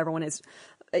sure that everyone is.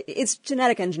 It's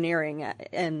genetic engineering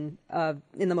and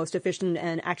in the most efficient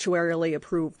and actuarially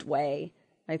approved way,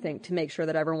 I think, to make sure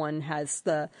that everyone has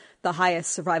the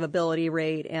highest survivability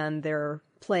rate and they're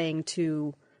playing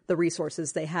to the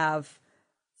resources they have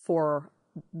for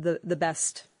the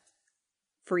best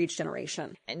for each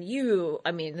generation. And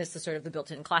this is sort of the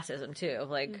built-in classism too.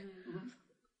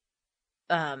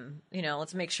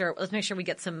 Let's make sure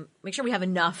we have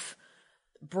enough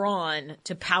brawn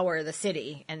to power the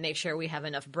city, and make sure we have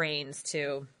enough brains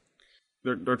to.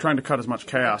 They're trying to cut as much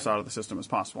chaos out of the system as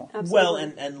possible. Absolutely. Well,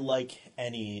 and like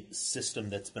any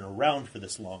system that's been around for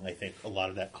this long, I think a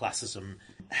lot of that classism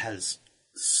has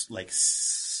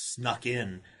snuck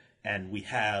in, and we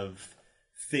have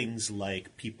things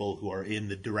like people who are in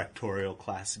the directorial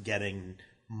class getting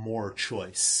more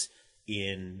choice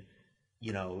in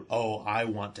you know, oh, I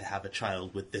want to have a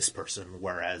child with this person,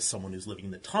 whereas someone who's living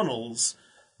in the tunnels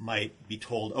might be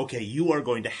told, okay, you are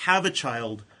going to have a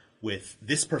child with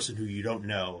this person who you don't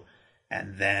know,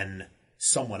 and then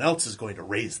someone else is going to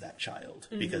raise that child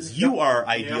because you are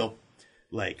ideal,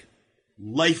 like,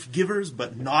 life givers,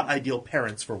 but not ideal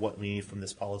parents for what we need from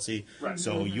this policy. Right.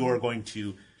 So you are going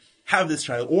to have this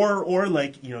child, or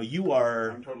like, you know, you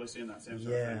are. I'm totally seeing that same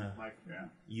sort of thing. Like,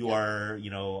 you are,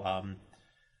 you know,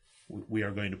 we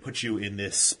are going to put you in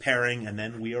this pairing, and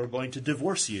then we are going to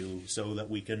divorce you so that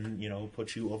we can, you know,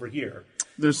 put you over here.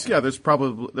 There's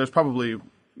probably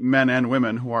men and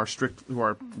women who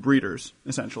are breeders,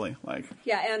 essentially. Like,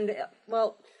 Yeah, and,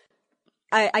 well,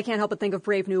 I can't help but think of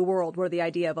Brave New World, where the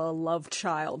idea of a love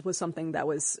child was something that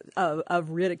was of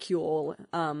ridicule,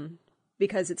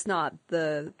 because it's not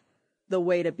the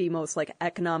way to be most, like,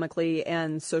 economically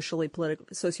and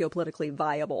sociopolitically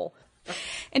viable.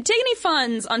 Antigone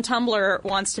Funds on Tumblr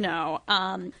wants to know,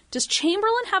 does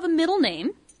Chamberlain have a middle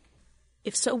name?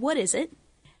 If so, what is it?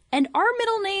 And are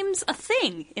middle names a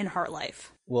thing in Heartlife?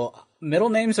 Well, middle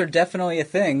names are definitely a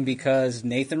thing because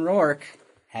Nathan Rourke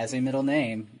has a middle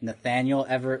name, Nathaniel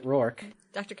Everett Rourke.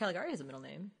 Dr. Caligari has a middle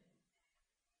name.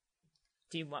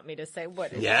 Do you want me to say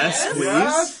what it is? Yes,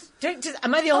 please.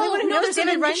 Am I the only one who knows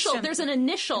David Reinstrom? There's an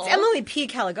initial. It's Emily P.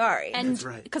 Caligari. And That's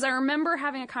right. because I remember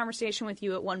having a conversation with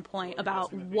you at one point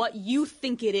about what you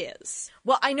think it is.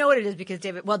 Well, I know what it is because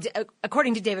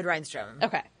according to David Reinstrom.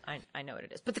 Okay. I know what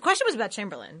it is. But the question was about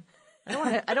Chamberlain. I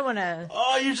don't want to.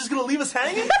 Oh, you're just going to leave us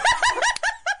hanging?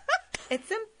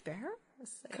 It's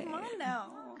embarrassing. Come on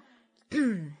now.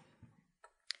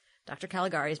 Dr.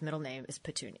 Caligari's middle name is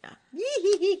Petunia.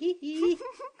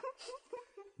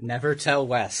 Never tell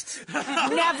West.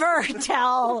 Never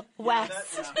tell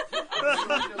West.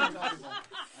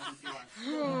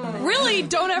 Really,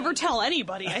 don't ever tell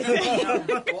anybody, I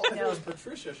think.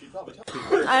 Patricia, she'd probably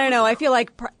tell I don't know. I feel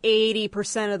like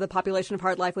 80% of the population of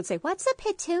Heartlife would say, "What's a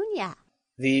petunia?"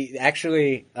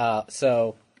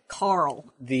 Carl.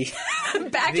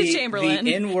 Back to Chamberlain.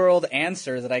 The in-world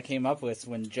answer that I came up with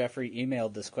when Jeffrey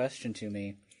emailed this question to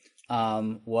me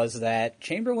was that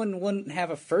Chamberlain wouldn't have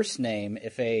a first name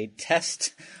if a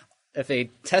test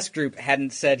group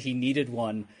hadn't said he needed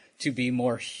one to be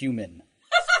more human.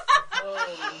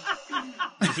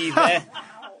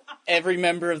 Every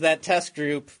member of that test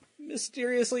group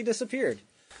mysteriously disappeared.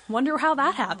 Wonder how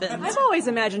that happened. I've always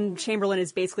imagined Chamberlain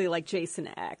is basically like Jason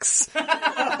X.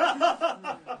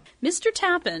 Mr.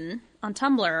 Tappan on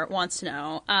Tumblr wants to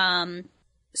know,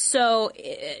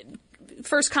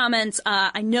 first comments,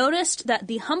 I noticed that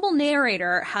the humble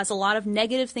narrator has a lot of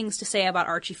negative things to say about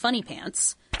Archie Funny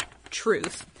Pants.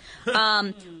 Truth.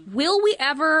 Will we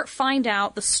ever find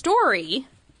out the story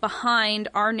behind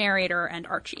our narrator and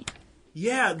Archie?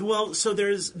 Yeah, well, so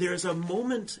there's a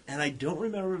moment, and I don't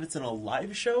remember if it's in a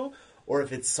live show or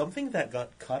if it's something that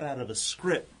got cut out of a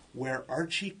script, where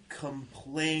Archie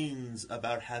complains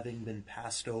about having been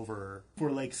passed over for,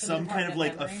 like, some kind of,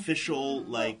 like, official,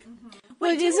 like...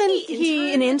 Well, isn't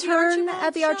he an intern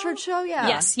at the Archard show? Yeah.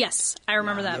 Yes. I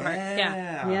remember that part.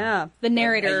 Yeah. Yeah. The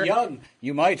narrator.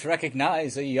 You might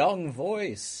recognize a young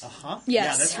voice. Uh-huh. Yes.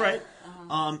 Yeah, that's right.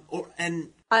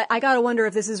 I gotta wonder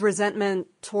if this is resentment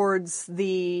towards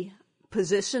the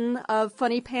position of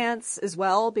Funny Pants as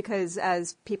well, because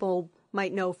as people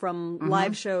might know from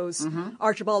live shows,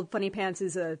 Archibald Funny Pants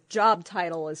is a job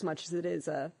title as much as it is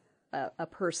a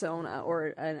persona or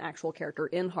an actual character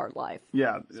in Heartlife.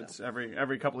 Yeah, it's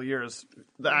every couple of years,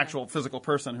 the actual physical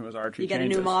person who is Archie You get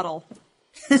changes. a new model.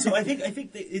 So I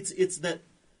think that it's that,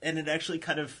 and it actually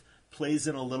kind of plays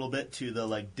in a little bit to the,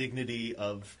 like, dignity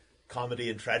of comedy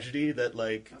and tragedy that,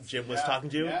 like, Jim was talking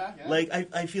to. Yeah. Like,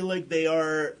 I feel like they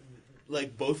are,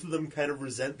 like, both of them kind of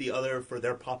resent the other for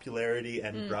their popularity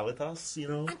and gravitas, you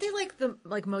know? Aren't they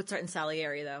like Mozart and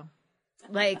Salieri though?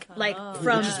 Like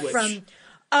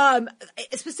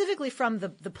specifically from the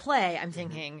play, I'm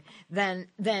thinking, then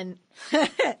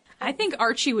I think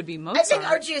Archie would be Mozart. I think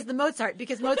Archie is the Mozart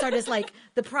because Mozart is like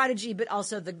the prodigy, but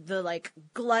also the like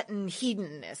glutton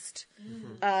hedonist,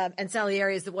 and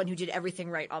Salieri is the one who did everything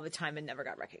right all the time and never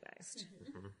got recognized.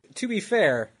 To be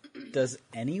fair, does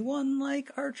anyone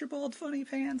like Archibald Funny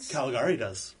Pants? Caligari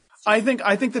does. I think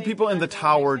the people in the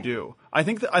tower do. I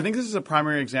think this is a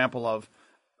primary example of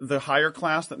the higher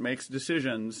class that makes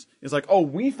decisions is like, oh,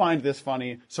 we find this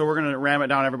funny, so we're going to ram it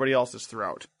down everybody else's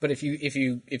throat. But if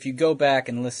you go back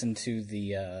and listen to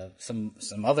the some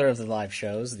other of the live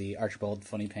shows, the Archibald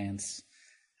Funny Pants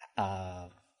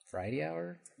Variety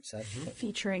Hour, is that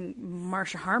featuring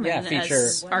Marsha Harmon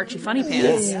as Archie Funny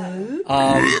Pants.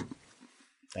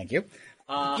 Thank you.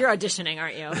 You're auditioning,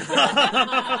 aren't you?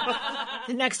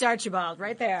 Next Archibald,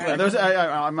 right there.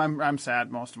 Yeah, I'm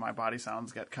sad. Most of my body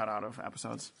sounds get cut out of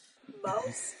episodes.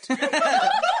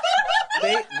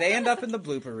 They end up in the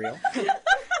blooper reel.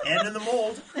 And in the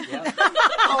mold. Yeah.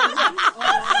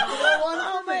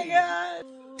 Oh my god.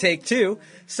 Take 2.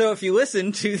 So if you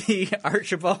listen to the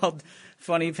Archibald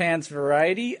Funny Pants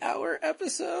Variety Hour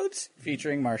episodes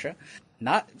featuring Marsha,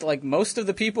 not like most of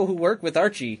the people who work with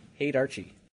Archie hate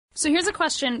Archie. So here's a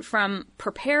question from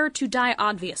Prepare to Die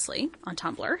Obviously on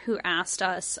Tumblr, who asked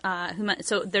us, a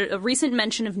recent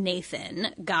mention of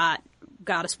Nathan got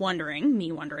us wondering,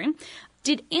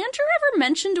 did Andrew ever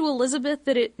mention to Elizabeth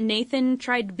that Nathan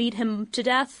tried to beat him to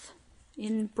death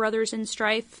in Brothers in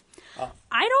Strife?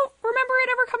 I don't remember it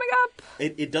ever coming up.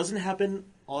 It doesn't happen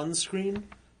on screen,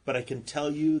 but I can tell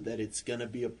you that it's going to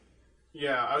be a...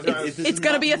 Yeah, It's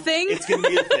going to be a thing? It's going to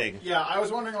be a thing. Yeah, I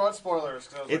was wondering about spoilers.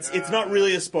 It's not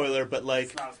really a spoiler, but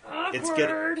like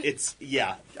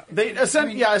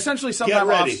Essentially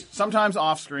sometimes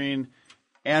off screen,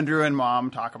 Andrew and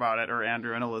Mom talk about it, or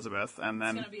Andrew and Elizabeth, and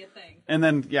then It's going to be a thing. And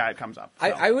then it comes up. So.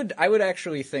 I would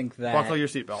actually think that buckle your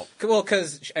seatbelt. Well,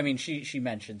 because I mean she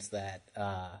mentions that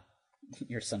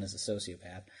your son is a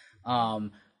sociopath.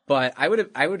 But I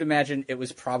would imagine it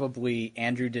was probably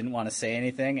Andrew didn't want to say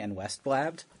anything and West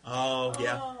blabbed. Oh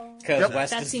yeah, because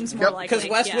that seems more likely. Because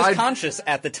West was conscious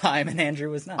at the time and Andrew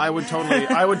was not. I would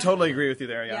totally agree with you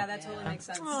there. Yeah, that totally makes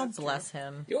sense. Oh, bless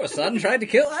him. Your son tried to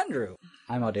kill Andrew.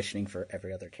 I'm auditioning for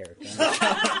every other character.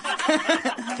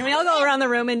 Can we all go around the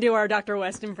room and do our Dr.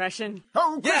 West impression?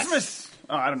 Oh, Christmas! Yes.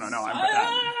 Oh, I don't know. No,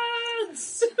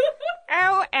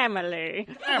 Oh, Emily.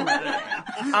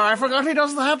 I forgot he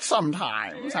does that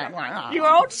sometimes. You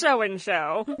old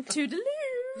so-and-so. Toodaloo.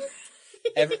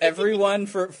 Everyone,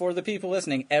 for the people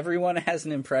listening, everyone has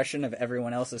an impression of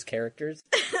everyone else's characters.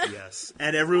 Yes,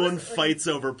 and everyone fights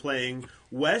over playing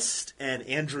West and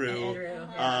Andrew.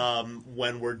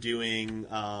 When we're doing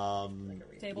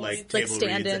table reads,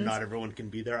 and not everyone can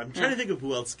be there. I'm trying to think of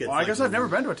who else gets. Well, I guess I've never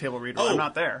been to a table read where I'm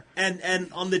not there.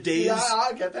 And on the days,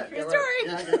 I get that.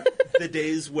 Sorry. The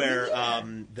days where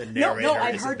the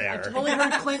narrator isn't there. I totally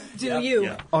heard Clint do you.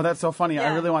 Yeah. Oh, that's so funny.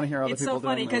 Yeah. I really want to hear other it's people so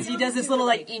funny doing because he does this little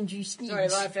like Ingy speech. Sorry,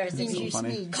 Ingy so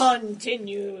funny.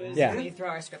 continues. Yeah. We throw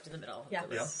our script in the middle. Yeah.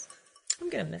 I'm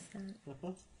gonna miss that.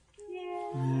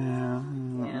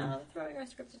 Yeah, throwing our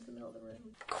script into the middle of the room.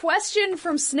 Question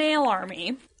from Snail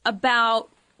Army about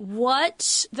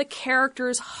what the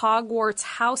characters' Hogwarts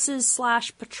houses /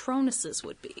 Patronuses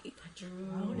would be.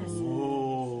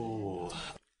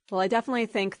 Well, I definitely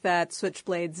think that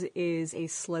Switchblades is a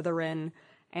Slytherin,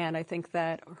 and I think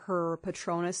that her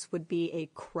Patronus would be a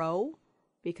crow,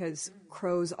 because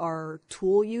crows are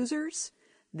tool users.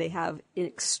 They have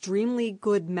extremely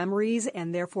good memories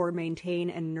and therefore maintain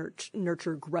and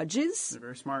nurture grudges. They're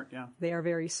very smart, yeah. They are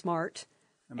very smart.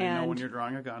 And they know when you're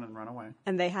drawing a gun and run away.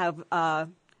 And they have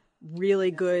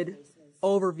really good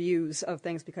overviews of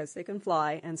things because they can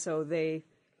fly, and so they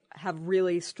have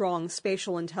really strong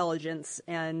spatial intelligence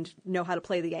and know how to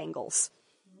play the angles.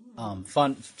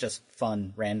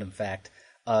 Fun random fact.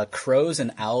 Crows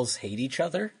and owls hate each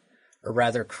other. Or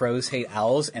rather, crows hate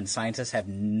owls, and scientists have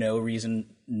no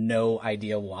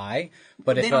idea why.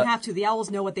 But they don't have to. The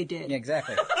owls know what they did. Yeah,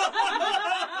 exactly.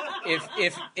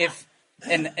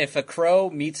 If a crow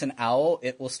meets an owl,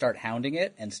 it will start hounding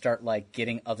it and start like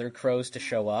getting other crows to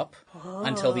show up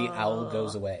until the owl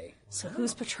goes away. So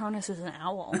whose Patronus is an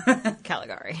owl?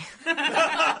 Caligari.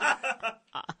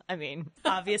 I mean,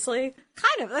 obviously.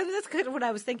 Kind of. That's kind of what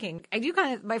I was thinking.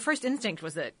 My first instinct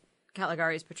was that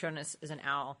Caligari's Patronus is an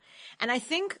owl. And I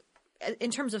think, in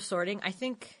terms of sorting, I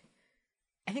think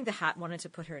the Hat wanted to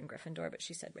put her in Gryffindor, but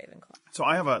she said Ravenclaw. So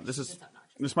I have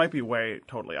this might be way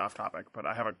totally off topic, but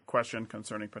I have a question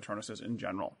concerning Patronuses in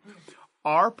general.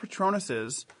 Are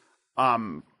Patronuses,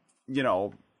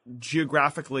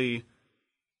 geographically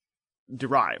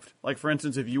derived? Like, for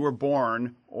instance, if you were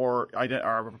born or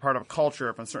are part of a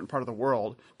culture from a certain part of the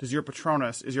world, is your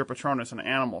Patronus an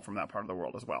animal from that part of the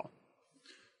world as well?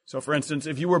 So, for instance,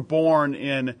 if you were born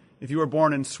in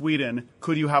Sweden,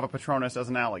 could you have a Patronus as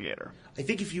an alligator? I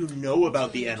think if you know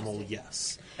about the animal,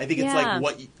 yes. I think it's like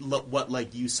what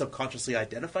like you subconsciously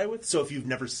identify with. So if you've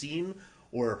never seen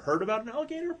or heard about an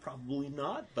alligator, probably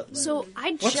not. But so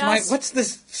what's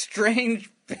this strange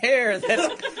bear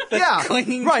that's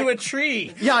clinging to a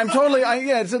tree? Yeah, I'm totally.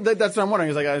 That's what I'm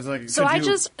wondering. I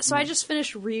just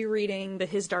finished rereading the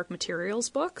His Dark Materials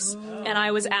books, and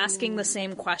I was asking the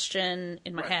same question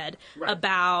in my head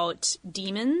about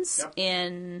demons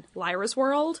in Lyra's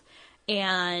world,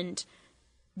 and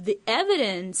the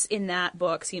evidence in that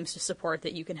book seems to support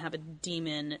that you can have a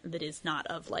demon that is not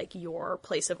of like your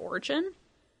place of origin.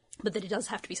 but that it does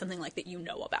have to be something like that you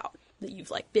know about, that you've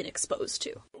like been exposed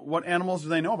to. What animals do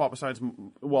they know about besides,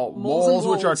 well, Moles and moles,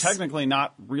 which are wolves. technically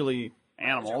not really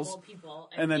animals, people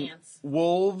and then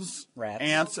wolves, Rats.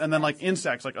 ants, and then like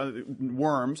insects, like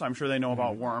worms. I'm sure they know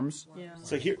about worms.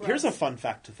 So here's a fun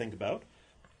fact to think about.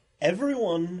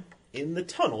 Everyone in the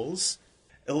tunnels,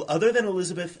 other than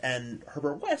Elizabeth and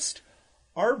Herbert West,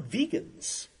 are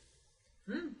vegans.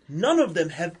 None of them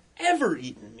have ever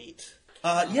eaten meat.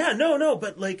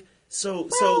 But like, so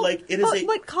like it is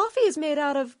but coffee is made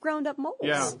out of ground up moles.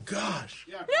 Yeah. gosh.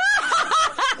 You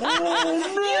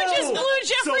just blew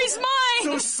Jeffrey's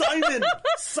mind! So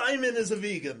Simon is a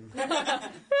vegan.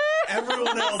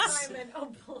 Everyone else,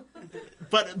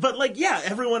 but like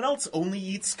everyone else only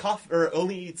eats coffee or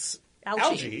only eats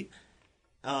algae.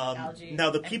 Now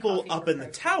the people up in the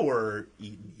tower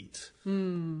eat meat,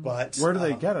 but Where do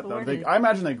they get it though? I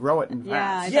imagine they grow it in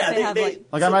Yeah, vats. I bet they have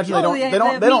Like I imagine they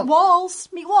don't. They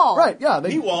don't. meat wall. Right? Yeah. They,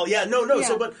 meat wall. Yeah, no.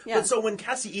 Yeah, But so when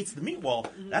Cassie eats the meat wall,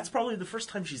 that's probably the first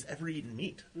time she's ever eaten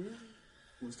meat.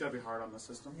 It's got to be hard on the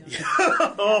system.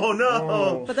 Oh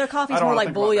no! But their coffee's I don't more wanna like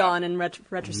think about bouillon in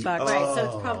retrospect. Right, so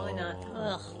it's probably not.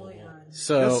 Ugh.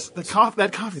 So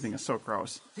That coffee thing is so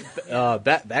gross.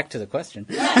 back to the question.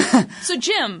 So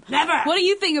Jim, what do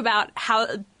you think about how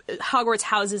Hogwarts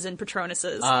houses and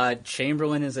Patronuses?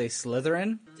 Chamberlain is a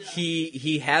Slytherin.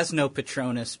 He has no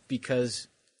Patronus because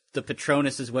the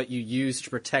Patronus is what you use to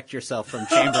protect yourself from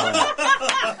Chamberlain.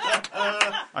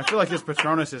 I feel like his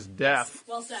Patronus is death.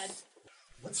 Well said.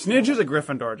 Snidge is a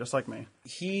Gryffindor, just like me.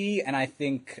 He and I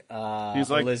think He's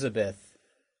like- Elizabeth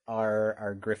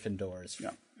are Gryffindors. Yeah.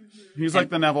 He's like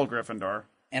the Neville Gryffindor.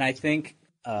 And I think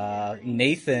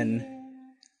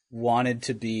Nathan wanted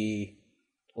to be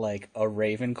like a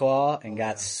Ravenclaw and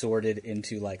got sorted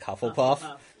into like Hufflepuff.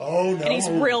 Oh no! And he's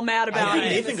real mad I about think it.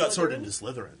 Nathan got sorted into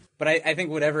Slytherin. But I think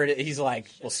whatever it is, he's like,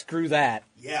 well, screw that.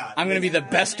 Yeah, I'm going to be the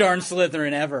best darn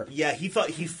Slytherin ever. Yeah, he thought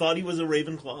he was a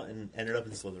Ravenclaw and ended up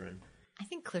in Slytherin. I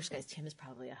think Clear Skies Tim is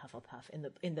probably a Hufflepuff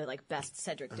in the like best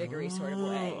Cedric Diggory sort of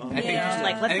way. I think,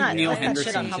 Like let's I think not Neil let's not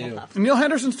shit on Henderson too. Hufflepuff. Neil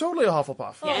Henderson's totally a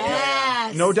Hufflepuff.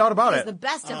 Yes, No doubt about He's it. the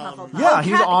best of Hufflepuff. Yeah,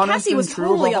 he's honest Cassie and was true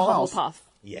totally a above all else. Hufflepuff.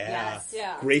 Yeah.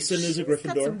 Yeah. Grayson is a Got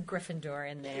some Gryffindor.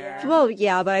 Gryffindor in there. Well,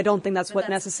 yeah, but I don't think that's what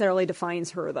necessarily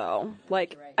defines her, though.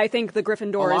 Like, I think the A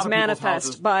Gryffindor lot is of people's manifest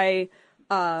houses- by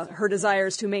her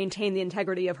desires to maintain the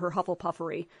integrity of her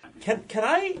Hufflepuffery. Can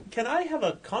I have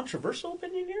a controversial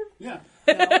opinion here?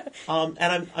 Yeah.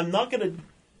 And I'm not going to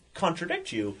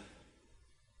contradict you,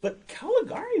 but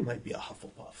Caligari might be a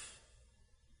Hufflepuff.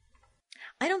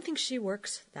 I don't think she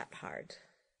works that hard.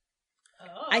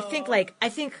 I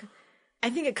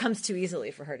think it comes too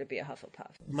easily for her to be a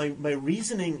Hufflepuff. My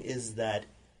reasoning is that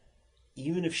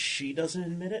even if she doesn't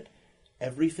admit it,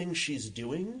 everything she's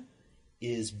doing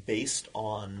is based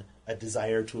on a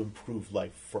desire to improve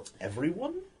life for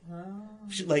everyone.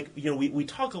 She, like, you know, we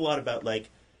talk a lot about, like,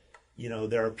 you know,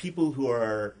 there are people who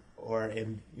are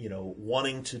you know,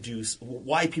 wanting to do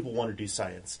why people want to do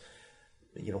science.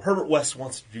 You know, Herbert West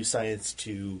wants to do science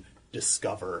to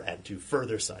discover and to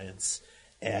further science,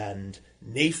 and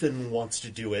Nathan wants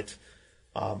to do it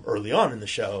early on in the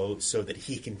show so that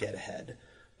he can get ahead.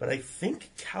 But I think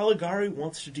Caligari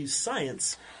wants to do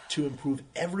science to improve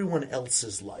everyone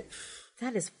else's life.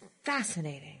 That is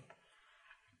fascinating.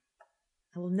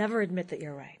 I will never admit that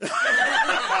you're right.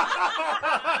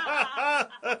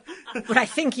 But I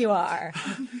think you are.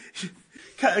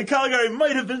 Caligari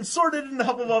might have been sorted into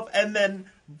Hufflepuff and then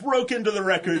broke into the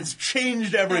records,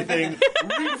 changed everything,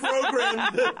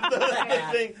 reprogrammed the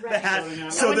thing, the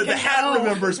hat, so that the hat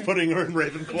remembers putting her in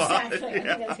Ravenclaw.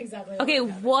 Yeah. That's exactly Okay,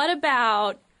 what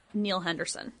about Neil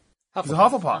Henderson? He's a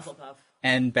Hufflepuff.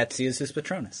 And Betsy is his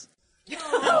Patronus.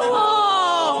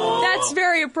 Oh, that's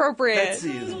very appropriate.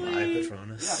 Betsy is my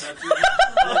Patronus.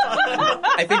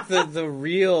 I think the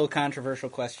real controversial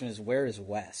question is, where is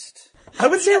West? I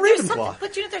would say There's Ravenclaw. something,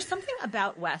 but you know, there's something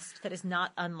about West that is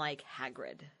not unlike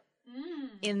Hagrid.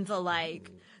 In the like,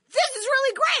 this is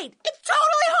really great. It's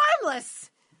totally harmless.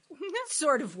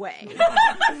 Sort of way.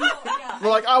 We're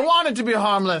like, I want it to be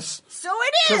harmless So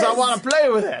it is. because I want to play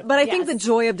with it. But I think the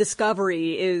joy of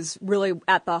discovery is really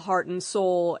at the heart and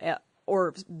soul,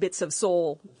 or bits of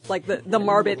soul, like the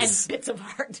marbits bits of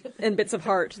heart. and bits of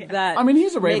heart that I mean,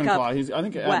 he's a make up Ravenclaw. I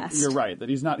think West. you're right that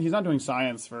he's not doing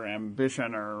science for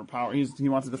ambition or power. He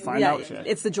wants to find Yeah, out shit.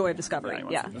 it's the joy of discovery. he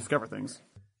wants Yeah. to discover things.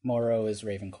 Morrow is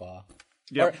Ravenclaw.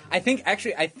 Yep. Or I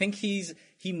think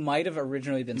he might have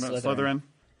originally been Slytherin. Slytherin.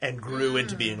 And grew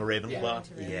into being a Ravenclaw.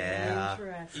 Yeah.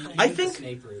 I think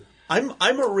I'm a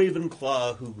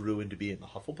Ravenclaw who grew into being a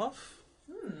Hufflepuff.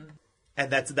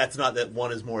 And that's not that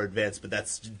one is more advanced, but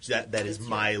that is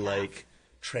my like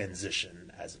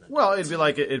transition as an adult. Well, it'd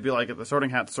be like if the Sorting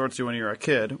Hat sorts you when you're a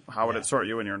kid. How would it sort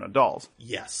you when you're an adult?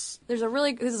 Yes. This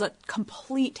is a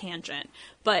complete tangent,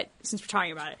 but since we're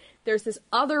talking about it, there's this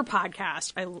other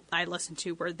podcast I listened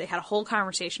to where they had a whole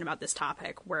conversation about this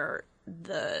topic where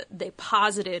they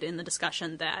posited in the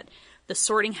discussion that the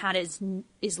Sorting Hat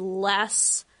is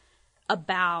less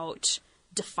about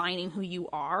defining who you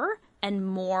are and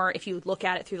more, if you look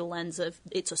at it through the lens of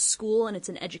it's a school and it's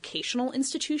an educational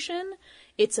institution,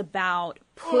 it's about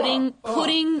putting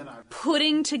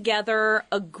together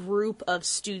a group of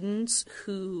students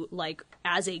who, like,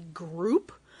 as a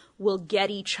group, will get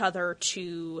each other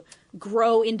to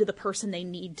grow into the person they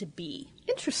need to be.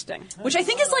 Interesting. Which I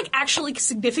think is, like, actually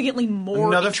significantly more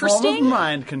Another interesting. form of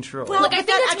mind control. Well, like, I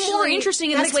think that's more interesting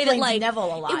in this way that, like,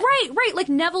 Neville a lot. Right. Like,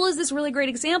 Neville is this really great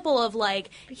example of, like,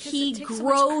 he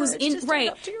grows in,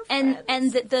 right,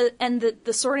 and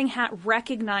the Sorting Hat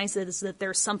recognizes that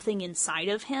there's something inside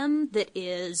of him that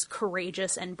is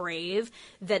courageous and brave,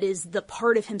 that is the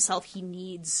part of himself he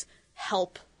needs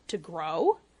help to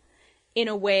grow. In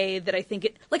a way that I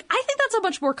think that's a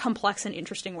much more complex and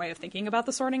interesting way of thinking about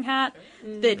the Sorting Hat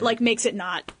that, like, makes it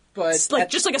not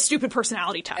just like a stupid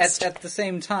personality test. At the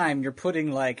same time, you're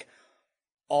putting, like,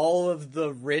 all of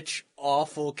the rich,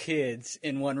 awful kids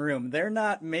in one room. They're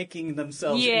not making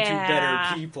themselves into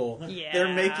better people. Yeah.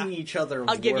 They're making each other I'll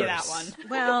worse. give you that one.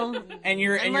 Well,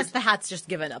 Unless the Hat's just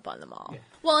given up on them all. Yeah.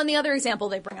 Well, and the other example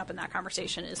they bring up in that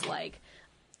conversation is, like,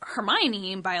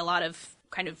 Hermione, by a lot of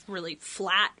kind of really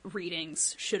flat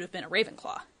readings, should have been a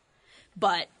Ravenclaw.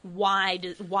 But why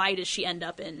does she end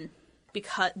up in...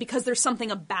 Because there's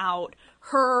something about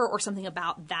her or something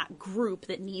about that group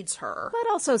that needs her.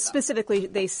 But also, specifically,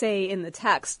 they say in the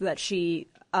text that she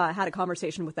had a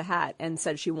conversation with the Hat and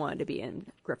said she wanted to be in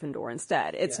Gryffindor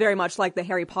instead. It's very much like the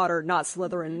Harry Potter, not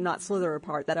Slytherin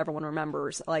part that everyone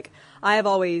remembers. Like, I have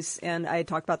always, and I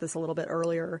talked about this a little bit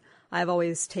earlier, I've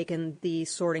always taken the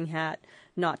Sorting Hat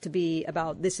not to be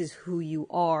about this is who you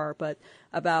are, but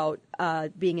about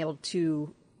being able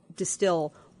to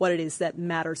distill what it is that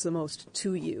matters the most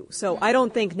to you. So I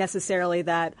don't think necessarily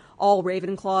that all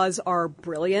Ravenclaws are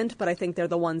brilliant, but I think they're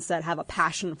the ones that have a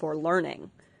passion for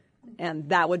learning. And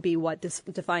that would be what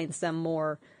defines them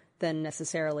more than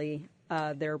necessarily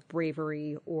their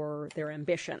bravery or their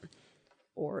ambition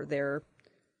or their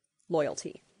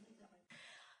loyalty.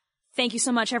 Thank you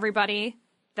so much, everybody.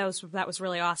 That was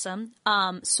really awesome.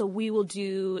 So we will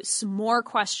do some more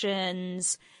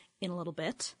questions in a little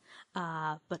bit.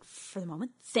 But for the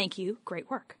moment, thank you.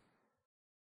 Great work.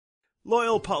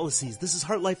 Loyal Policies. This is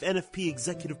HeartLife NFP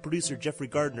executive producer Jeffrey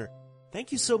Gardner.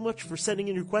 Thank you so much for sending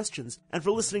in your questions and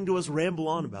for listening to us ramble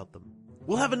on about them.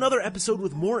 We'll have another episode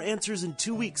with more answers in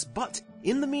 2 weeks, but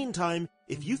in the meantime,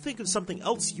 if you think of something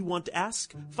else you want to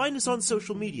ask, find us on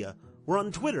social media. We're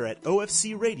on Twitter at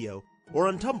OFC Radio or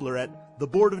on Tumblr at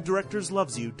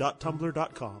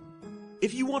theboardofdirectorslovesyou.tumblr.com.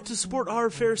 If you want to support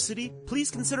Our Fair City, please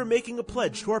consider making a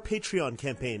pledge to our Patreon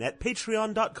campaign at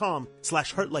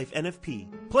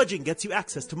patreon.com/HeartLifeNFP. Pledging gets you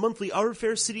access to monthly Our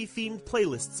Fair City themed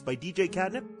playlists by DJ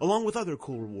Catnip, along with other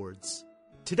cool rewards.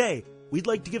 Today, we'd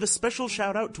like to give a special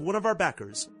shout out to one of our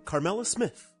backers, Carmela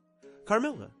Smith.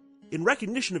 Carmela, in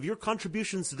recognition of your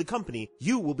contributions to the company,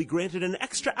 you will be granted an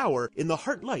extra hour in the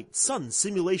Heartlight Sun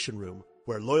Simulation Room,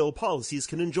 where Loyal Policies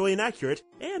can enjoy an accurate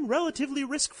and relatively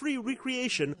risk-free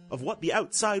recreation of what the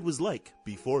outside was like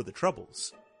before the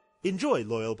Troubles. Enjoy,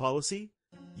 Loyal Policy.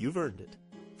 You've earned it.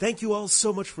 Thank you all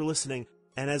so much for listening,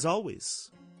 and as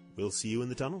always, we'll see you in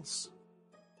the tunnels.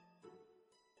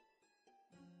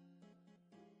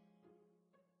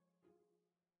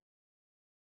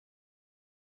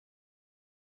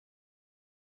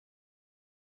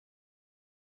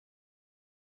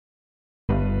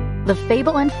 The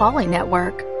Fable and Folly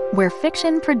Network, where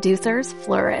fiction producers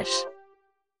flourish.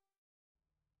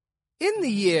 In the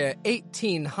year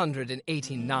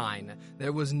 1889,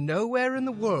 there was nowhere in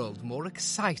the world more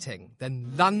exciting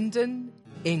than London,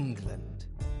 England.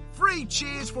 3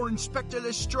 cheers for Inspector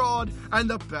Lestrade and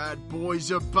the bad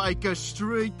boys of Baker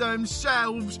Street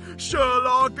themselves,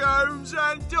 Sherlock Holmes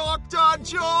and Dr.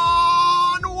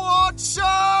 John Watson!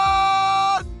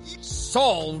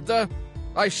 Solved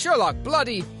by Sherlock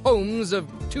Bloody Holmes of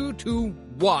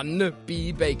 221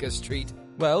 B. Baker Street.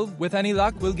 Well, with any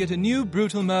luck, we'll get a new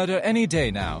brutal murder any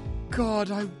day now. God,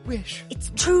 I wish.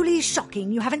 It's truly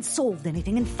shocking you haven't solved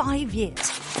anything in 5 years.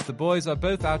 The boys are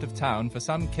both out of town for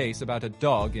some case about a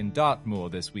dog in Dartmoor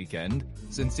this weekend.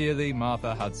 Sincerely,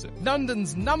 Martha Hudson.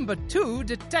 London's number 2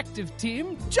 detective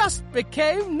team just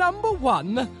became number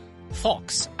 1.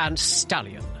 Fox and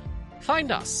Stallion.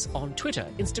 Find us on Twitter,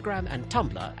 Instagram, and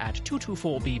Tumblr at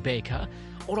 224bbaker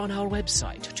or on our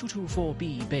website,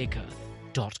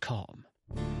 224bbaker.com.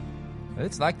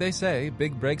 It's like they say,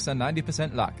 big breaks are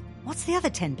 90% luck. What's the other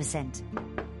 10%?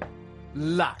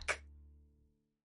 Luck.